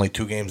know we're only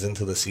 2 games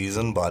into the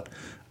season, but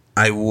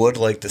I would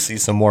like to see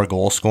some more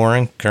goal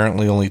scoring.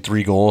 Currently only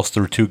 3 goals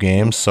through 2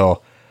 games,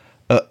 so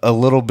a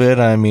little bit.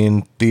 I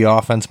mean, the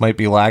offense might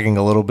be lagging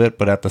a little bit,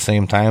 but at the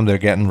same time, they're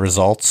getting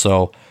results.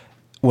 So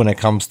when it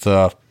comes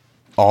to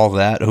all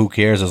that, who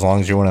cares as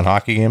long as you're winning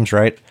hockey games,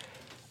 right?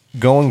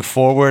 Going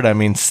forward, I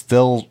mean,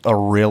 still a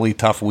really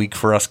tough week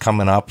for us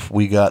coming up.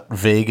 We got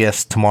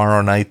Vegas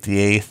tomorrow night, the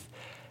 8th,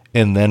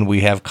 and then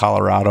we have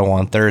Colorado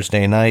on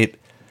Thursday night.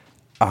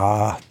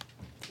 I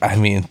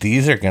mean,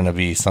 these are going to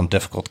be some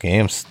difficult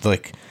games.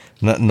 Like,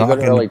 not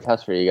really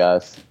tough for you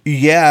guys.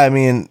 Yeah, I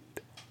mean,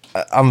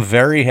 I'm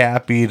very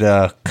happy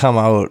to come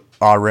out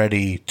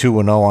already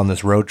 2-0 on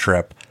this road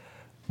trip,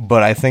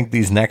 but I think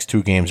these next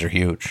 2 games are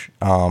huge.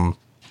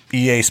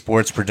 EA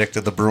Sports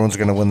predicted the Bruins are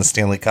going to win the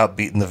Stanley Cup,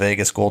 beating the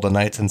Vegas Golden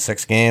Knights in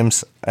 6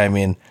 games. I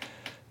mean,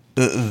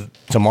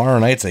 tomorrow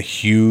night's a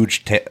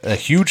huge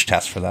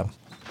test for them.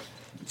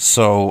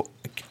 So,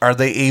 are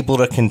they able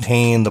to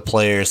contain the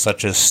players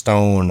such as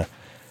Stone?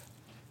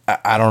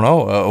 I don't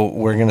know.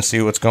 We're going to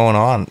see what's going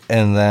on.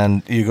 And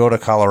then you go to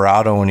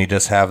Colorado and you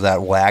just have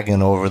that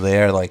wagon over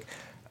there. Like,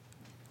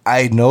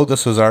 I know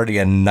this was already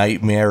a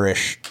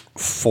nightmarish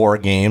 4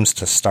 games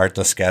to start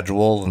the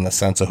schedule in the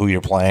sense of who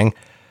you're playing.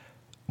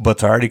 But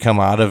to already come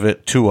out of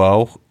it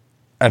 2-0,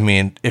 I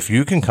mean, if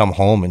you can come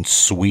home and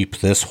sweep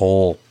this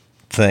whole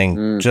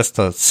thing just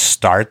to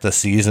start the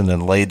season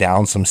and lay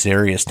down some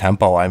serious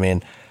tempo, I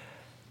mean,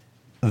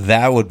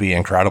 that would be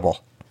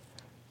incredible.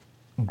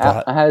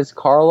 But has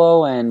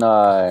Carlo and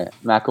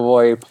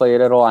McAvoy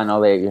played at all? I know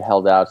they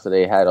held out, so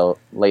they had a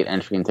late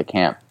entry into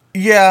camp.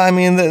 Yeah, I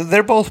mean,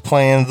 they're both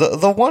playing.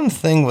 The one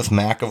thing with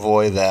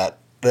McAvoy that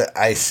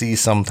I see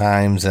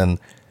sometimes, and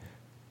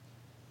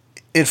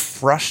it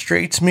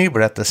frustrates me,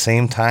 but at the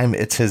same time,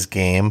 it's his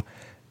game,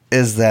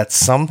 is that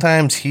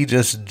sometimes he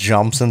just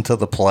jumps into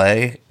the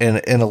play in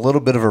a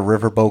little bit of a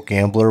riverboat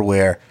gambler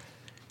where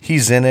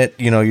he's in it.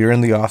 You know, you're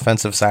in the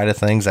offensive side of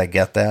things. I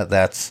get that.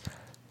 That's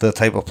the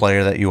type of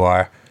player that you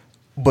are.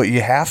 But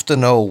you have to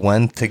know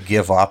when to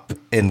give up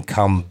and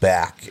come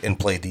back and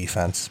play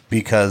defense.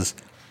 Because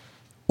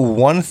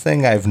one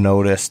thing I've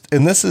noticed,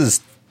 and this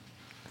is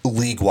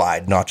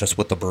league-wide, not just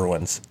with the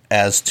Bruins,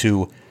 as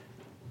to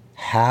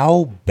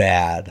how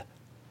bad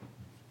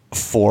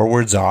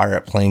forwards are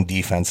at playing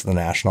defense in the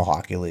National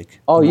Hockey League.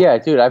 Oh, yeah,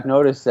 dude, I've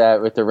noticed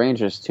that with the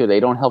Rangers, too. They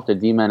don't help the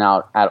D-men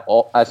out at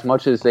all, as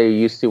much as they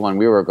used to when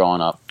we were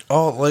growing up.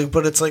 Oh,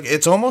 but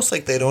it's almost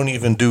like they don't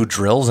even do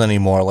drills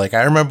anymore. Like,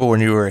 I remember when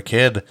you were a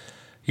kid,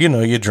 you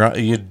know,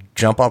 you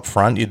jump up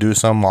front, you do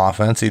some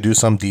offense, you do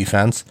some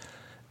defense.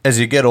 As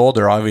you get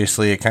older,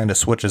 obviously, it kind of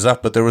switches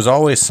up, but there was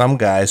always some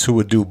guys who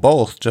would do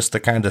both just to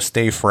kind of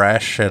stay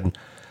fresh, and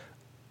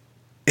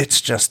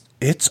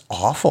it's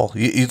awful.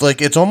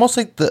 Like, it's almost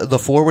like the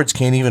forwards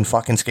can't even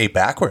fucking skate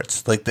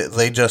backwards. Like,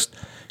 they just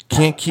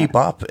can't keep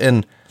up.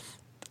 And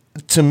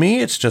to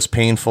me, it's just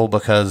painful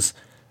because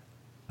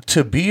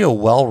to be a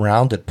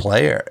well-rounded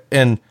player,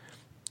 and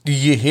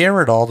you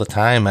hear it all the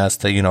time as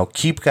to, you know,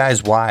 keep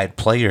guys wide,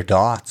 play your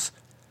dots.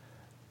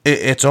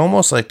 It's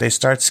almost like they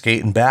start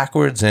skating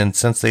backwards, and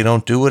since they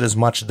don't do it as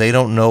much, they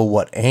don't know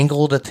what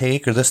angle to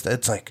take or this.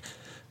 It's like,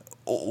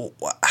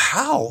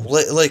 how?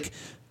 Like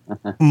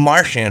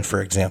Marchand,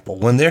 for example,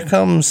 when there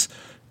comes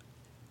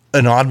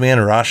an odd man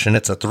rush and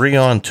it's a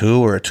 3-on-2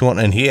 or a 2-on,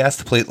 and he has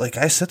to play, like,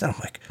 I sit there, I'm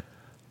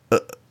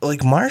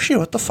like, Marchand,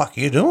 what the fuck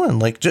are you doing?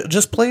 Like,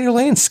 just play your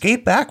lane,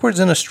 skate backwards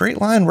in a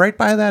straight line right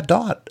by that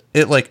dot.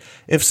 It, like,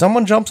 if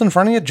someone jumps in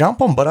front of you, jump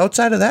them, but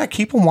outside of that,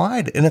 keep them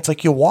wide. And it's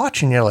like you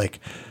watch and you're like,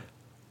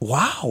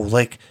 wow.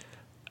 Like,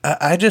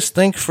 I just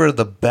think for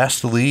the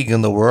best league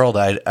in the world,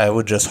 I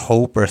would just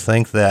hope or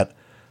think that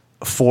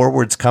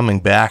forwards coming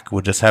back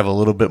would just have a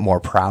little bit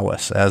more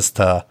prowess as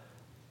to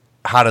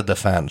how to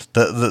defend.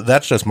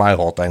 That's just my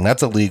whole thing.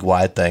 That's a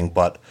league-wide thing,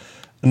 but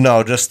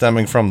no, just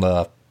stemming from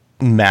the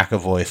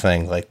McAvoy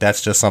thing. Like,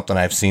 that's just something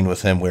I've seen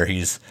with him where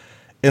he's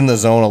in the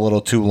zone a little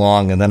too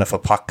long, and then if a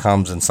puck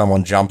comes and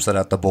someone jumps it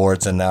at the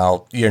boards and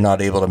now you're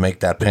not able to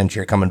make that pinch,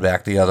 you're coming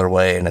back the other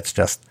way, and it's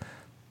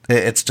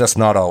just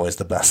not always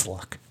the best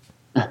luck.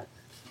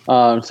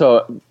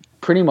 So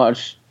pretty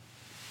much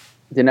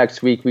the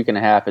next week and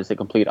a half is the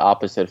complete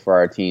opposite for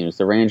our teams.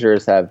 The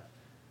Rangers have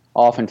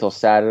off until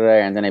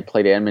Saturday, and then they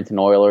play the Edmonton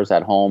Oilers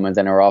at home, and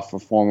then they're off for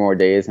 4 more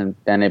days, and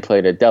then they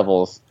play the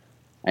Devils.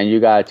 And you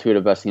got 2 of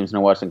the best teams in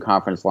the Western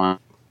Conference lined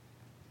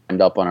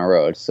up on our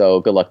road. So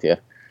good luck to you.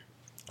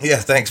 Yeah,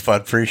 thanks,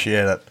 bud.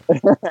 Appreciate it.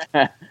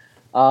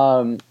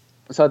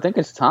 So I think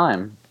it's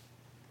time.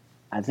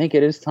 I think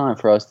it is time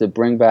for us to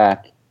bring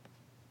back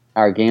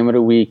our game of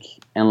the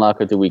week and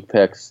luck of the week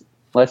picks.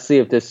 Let's see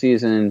if this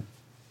season,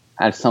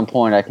 at some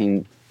point, I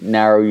can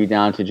narrow you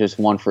down to just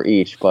one for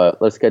each.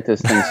 But let's get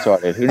this thing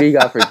started. Who do you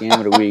got for game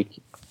of the week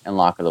and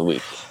lock of the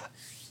week?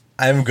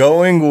 I'm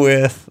going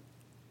with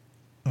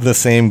the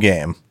same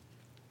game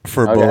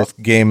for both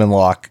game and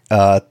lock.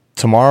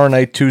 Tomorrow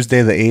night,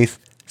 Tuesday the 8th,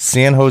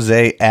 San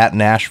Jose at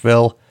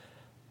Nashville.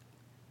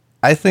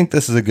 I think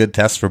this is a good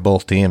test for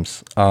both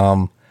teams.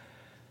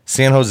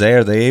 San Jose,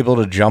 are they able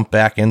to jump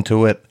back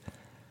into it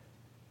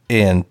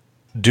and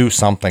do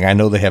something? I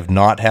know they have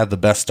not had the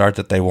best start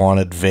that they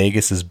wanted.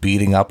 Vegas is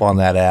beating up on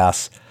that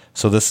ass.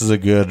 So this is a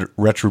good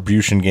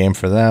retribution game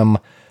for them.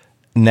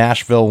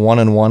 Nashville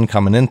 1-1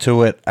 coming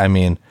into it. I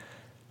mean,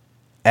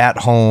 at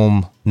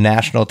home,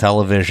 national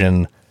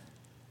television.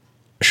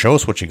 Show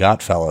us what you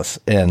got, fellas.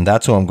 And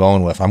that's who I'm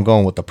going with. I'm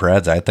going with the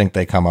Preds. I think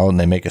they come out and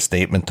they make a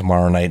statement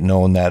tomorrow night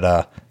knowing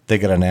that they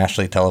get a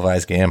nationally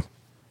televised game.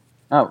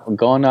 Oh,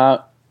 going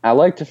out. I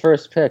like the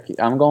first pick.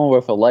 I'm going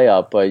with a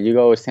layup, but you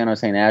go with San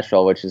Jose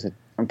Nashville, which is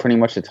pretty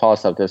much a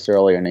toss-up this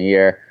earlier in the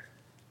year.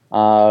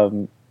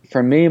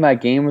 For me, my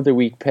game of the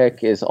week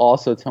pick is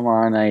also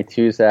tomorrow night,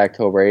 Tuesday,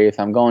 October 8th.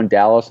 I'm going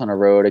Dallas on the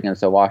road against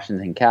the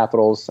Washington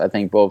Capitals. I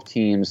think both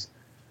teams,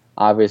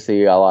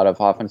 obviously, a lot of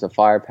offensive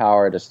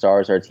firepower. The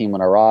Stars are a team on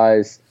a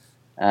rise.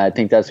 I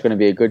think that's going to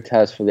be a good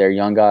test for their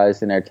young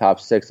guys in their top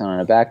six on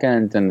the back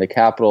end. And the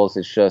Capitals,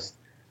 it's just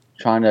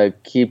trying to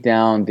keep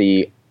down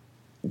the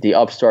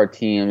upstart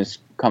teams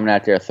coming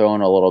out there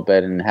throwing a little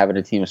bit, and having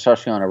a team,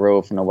 especially on the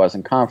road from the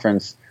Western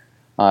Conference,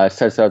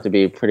 sets up to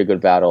be a pretty good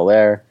battle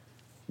there.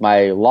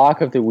 My lock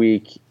of the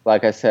week,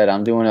 like I said,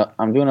 I'm doing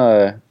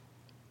a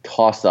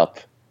toss-up,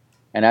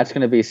 and that's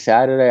going to be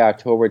Saturday,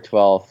 October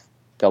 12th,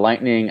 the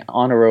Lightning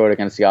on the road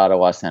against the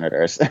Ottawa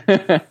Senators.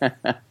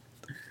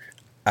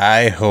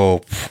 I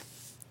hope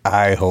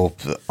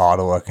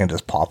Ottawa can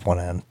just pop one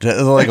in, just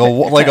like a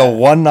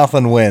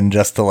 1-0 win,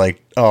 just to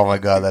oh my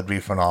god, that'd be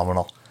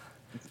phenomenal.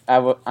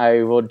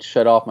 I would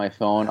shut off my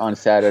phone on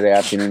Saturday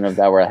afternoon if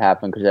that were to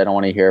happen, because I don't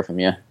want to hear from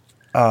you.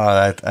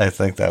 I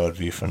think that would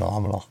be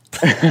phenomenal.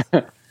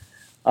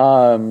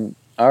 All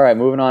right,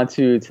 moving on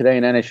to today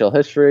in NHL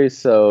history.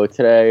 So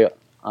today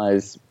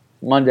is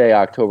Monday,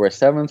 October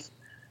 7th.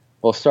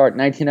 We'll start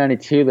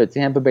 1992. The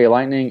Tampa Bay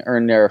Lightning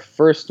earned their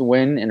first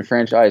win in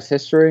franchise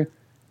history.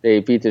 They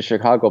beat the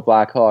Chicago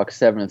Blackhawks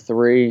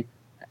 7-3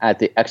 at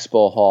the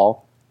Expo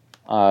Hall.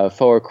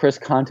 Forward Chris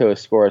Kontos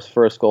scores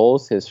first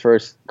goals, his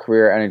first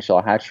career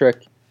NHL hat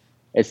trick.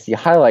 It's the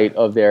highlight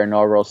of their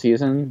inaugural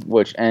season,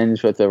 which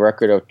ends with a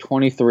record of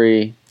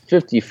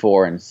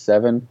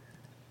 23-54-7.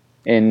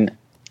 In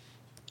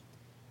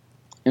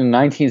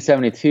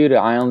 1972, the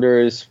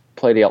Islanders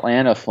played the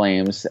Atlanta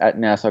Flames at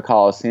Nassau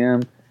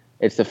Coliseum.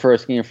 It's the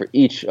first game for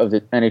each of the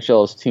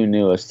NHL's two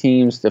newest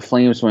teams. The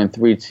Flames win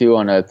 3-2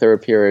 on a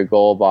third period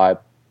goals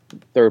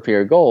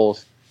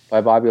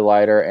by Bobby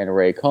Leiter and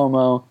Ray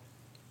Como.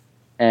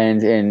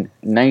 And in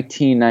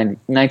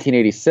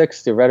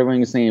 1986, the Red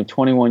Wings named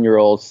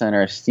 21-year-old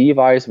center Steve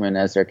Yzerman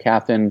as their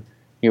captain.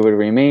 He would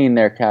remain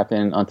their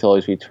captain until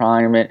his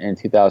retirement in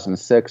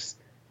 2006.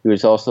 He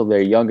was also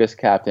their youngest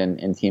captain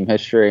in team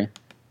history.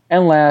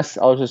 And last,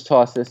 I'll just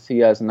toss this to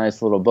you as a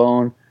nice little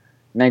bone.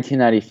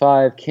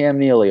 1995, Cam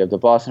Neely of the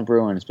Boston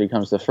Bruins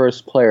becomes the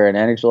first player in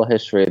NHL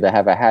history to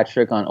have a hat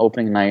trick on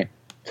opening night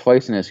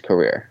twice in his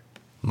career.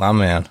 My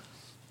man.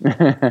 Who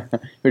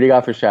do you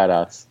got for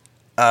shout-outs?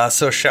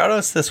 So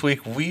shout-outs this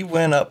week, I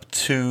went up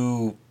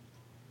to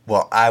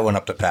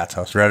Pat's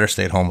house. Redder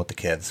stayed home with the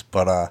kids.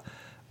 But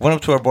went up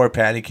to our boy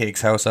Patty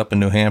Cake's house up in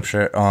New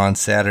Hampshire on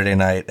Saturday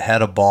night.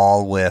 Had a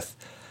ball with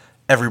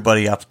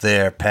everybody up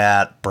there.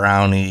 Pat,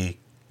 Brownie,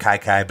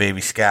 Kai,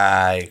 Baby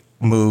Sky,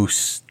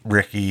 Moose,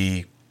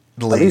 Ricky,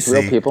 Lacey. Are these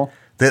real people?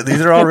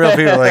 These are all real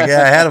people. I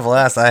had a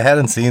blast. I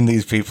hadn't seen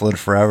these people in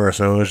forever,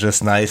 so it was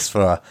just nice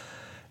for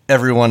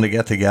everyone to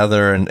get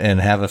together and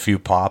have a few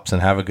pops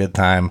and have a good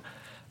time.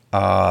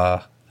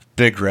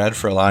 Big Red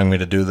for allowing me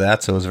to do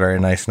that, so it was a very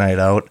nice night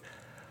out.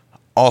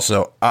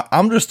 Also,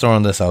 I'm just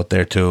throwing this out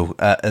there too.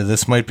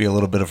 This might be a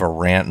little bit of a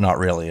rant, not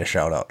really a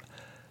shout out.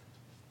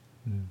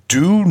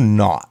 Do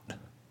not,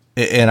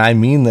 and I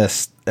mean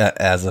this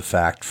as a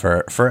fact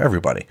for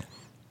everybody,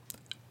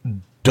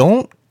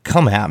 don't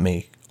come at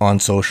me on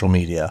social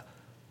media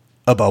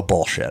about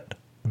bullshit,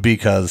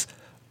 because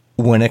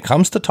when it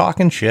comes to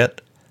talking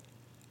shit,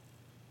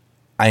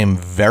 I am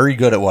very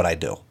good at what I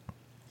do.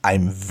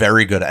 I'm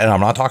very good at, and I'm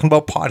not talking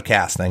about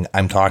podcasting,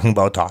 I'm talking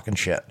about talking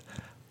shit.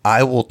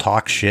 I will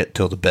talk shit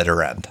till the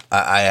bitter end.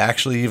 I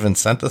actually even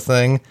sent a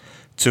thing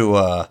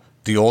to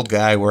the old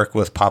guy I work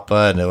with,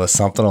 Papa, and it was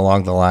something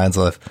along the lines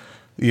of,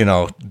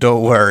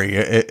 don't worry,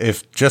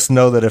 if just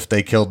know that if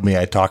they killed me,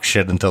 I talk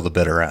shit until the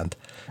bitter end.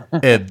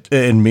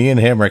 and me and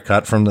him are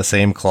cut from the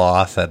same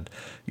cloth, and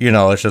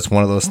it's just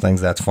one of those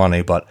things that's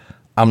funny. But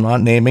I'm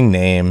not naming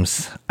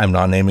names. I'm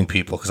not naming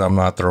people because I'm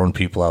not throwing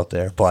people out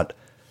there. But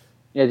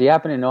yeah, do you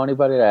happen to know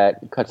anybody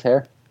that cuts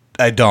hair?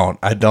 I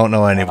don't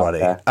know anybody.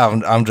 Okay.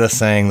 I'm just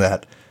saying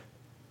that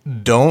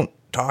don't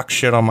talk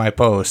shit on my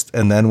post,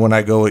 and then when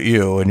I go at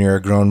you and you're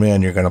a grown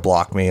man, you're going to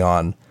block me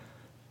on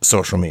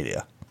social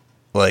media.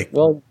 Like,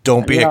 Well,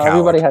 don't be a coward.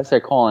 Everybody has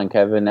their calling,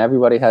 Kevin.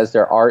 Everybody has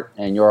their art,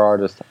 and your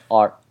art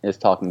is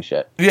talking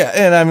shit. Yeah,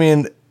 and I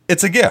mean,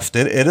 it's a gift.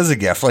 It is a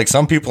gift. Like,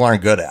 some people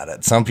aren't good at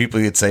it. Some people,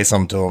 you'd say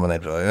something to them, and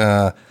they'd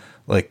be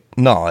like,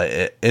 no,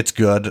 it's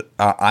good.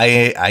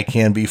 I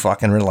can be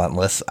fucking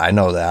relentless. I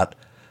know that.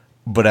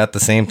 But at the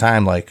same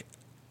time, like,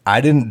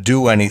 I didn't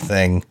do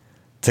anything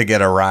to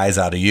get a rise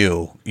out of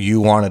you. You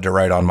wanted to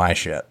write on my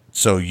shit.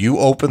 So you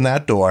open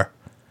that door,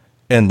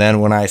 and then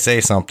when I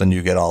say something,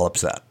 you get all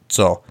upset.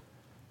 So,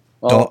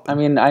 well, I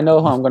mean, I know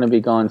who I'm going to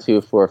be going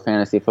to for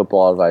fantasy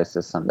football advice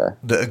this Sunday.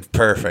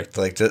 Perfect.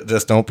 Like,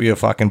 just don't be a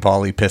fucking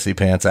Paulie pissy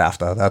pants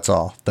after. That's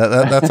all.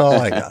 That's all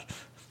I got.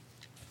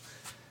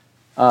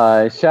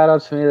 Shout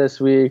outs to me this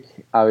week.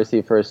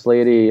 Obviously, First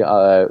Lady.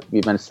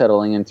 We've been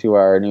settling into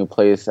our new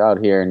place out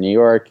here in New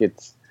York.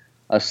 It's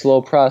a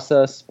slow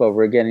process, but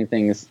we're getting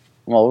things.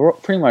 Well,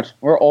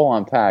 we're all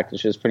unpacked.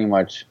 It's just pretty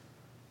much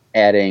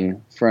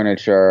adding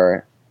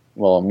furniture,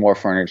 more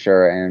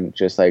furniture, and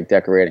just like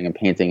decorating and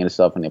painting and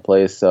stuff in the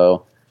place.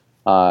 So,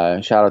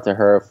 shout out to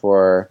her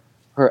for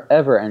her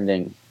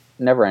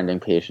never-ending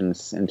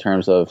patience in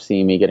terms of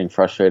seeing me getting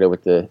frustrated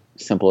with the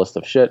simplest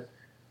of shit.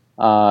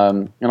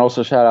 And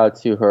also shout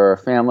out to her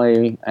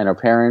family and her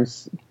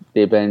parents.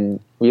 We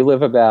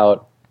live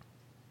about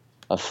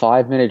a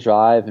 5-minute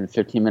drive and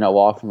 15-minute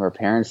walk from her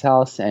parents'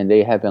 house, and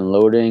they have been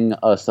loading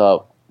us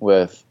up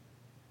with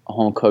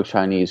home-cooked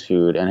Chinese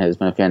food, and it has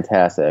been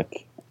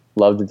fantastic.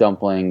 Love the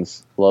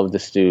dumplings, love the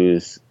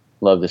stews,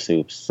 love the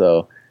soups.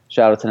 So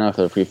shout out to them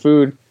for the free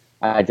food.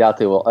 I doubt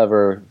they will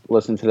ever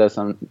listen to this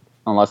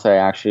unless I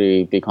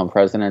actually become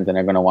president, and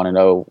they're going to want to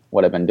know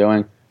what I've been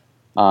doing.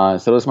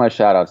 So those are my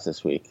shout-outs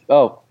this week.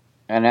 Oh,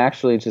 and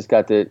actually just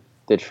got the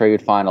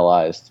trade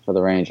finalized for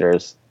the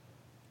Rangers.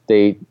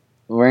 The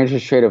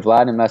Rangers traded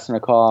Vladimir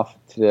Mesnikov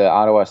to the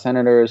Ottawa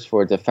Senators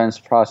for defense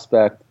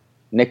prospect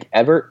Nick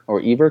Evert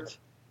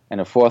and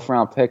a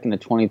 4th-round pick in the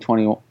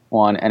 2021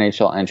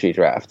 NHL entry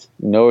draft.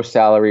 No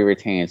salary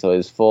retained, so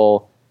his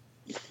full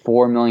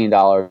 $4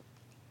 million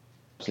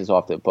is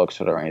off the books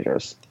for the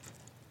Rangers.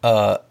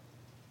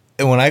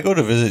 And when I go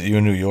to visit you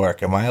in New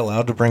York, am I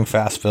allowed to bring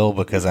Fast Phil?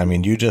 Because, I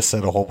mean, you just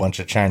said a whole bunch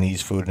of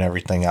Chinese food and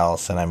everything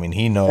else, and, I mean,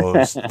 he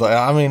knows.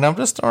 I mean, I'm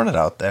just throwing it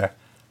out there.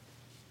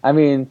 I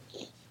mean,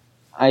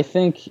 I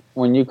think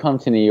when you come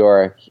to New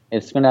York,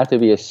 it's going to have to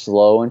be a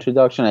slow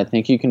introduction. I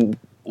think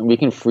we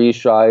can freeze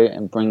dry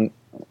and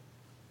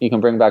you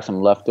can bring back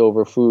some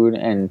leftover food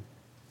and,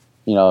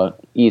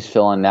 ease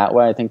Phil in that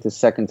way. I think the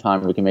second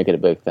time we can make it a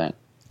big thing.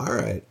 All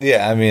right.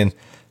 Yeah, I mean,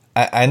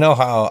 I know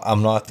how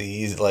I'm not the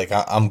easy, like,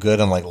 I'm good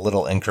in, like,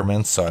 little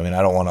increments, so, I mean,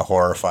 I don't want to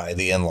horrify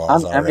the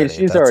in-laws already. I mean,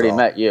 she's already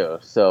met you,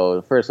 so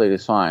the First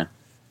Lady's fine.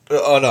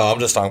 Oh, no, I'm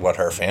just talking about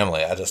her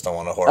family. I just don't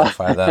want to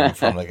horrify them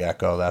from the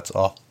get-go, that's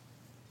all.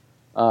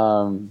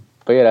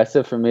 But yeah, that's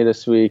it for me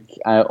this week.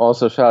 I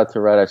also shout out to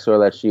Red. I saw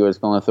that she was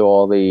going through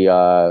all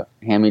the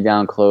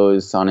hand-me-down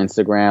clothes on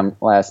Instagram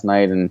last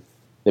night, and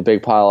the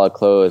big pile of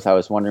clothes. I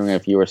was wondering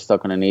if you were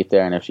stuck underneath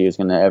there and if she was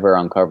going to ever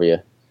uncover you.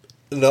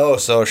 No,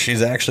 so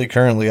she's actually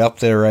currently up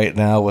there right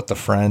now with a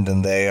friend,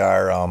 and they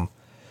are,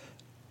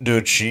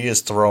 dude, she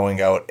is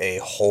throwing out a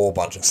whole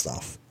bunch of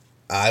stuff.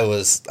 I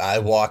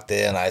walked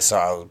in, I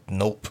saw,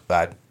 nope,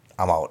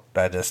 I'm out.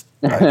 I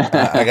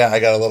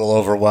got a little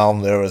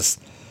overwhelmed. There was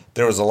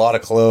a lot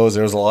of clothes,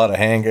 there was a lot of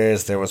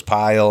hangers, there was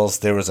piles,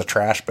 there was a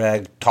trash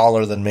bag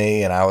taller than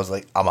me, and I was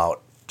like, I'm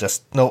out.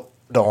 Just, nope,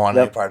 don't want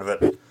any part of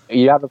it.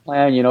 You have a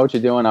plan, you know what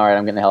you're doing, all right,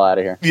 I'm getting the hell out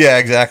of here. Yeah,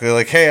 exactly.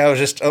 Like, hey, I was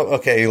just,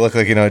 okay, you look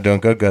like you know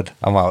doing good,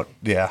 I'm out.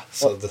 Yeah.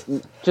 So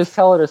just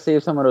tell her to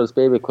save some of those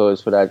baby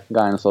clothes for that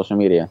guy on social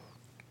media.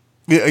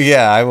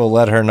 Yeah, I will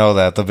let her know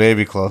that. The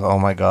baby clothes, oh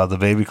my God, the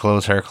baby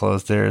clothes, hair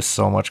clothes, there is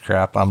so much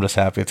crap. I'm just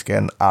happy it's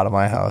getting out of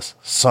my house.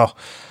 So,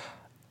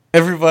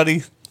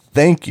 everybody,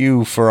 thank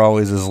you for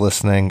always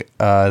listening.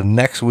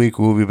 Next week,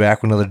 we'll be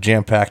back with another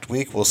jam-packed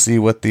week. We'll see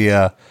what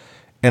the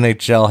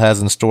NHL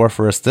has in store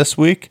for us this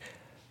week.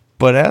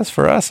 But as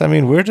for us, I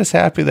mean, we're just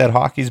happy that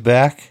hockey's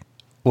back.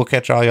 We'll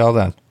catch all y'all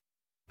then.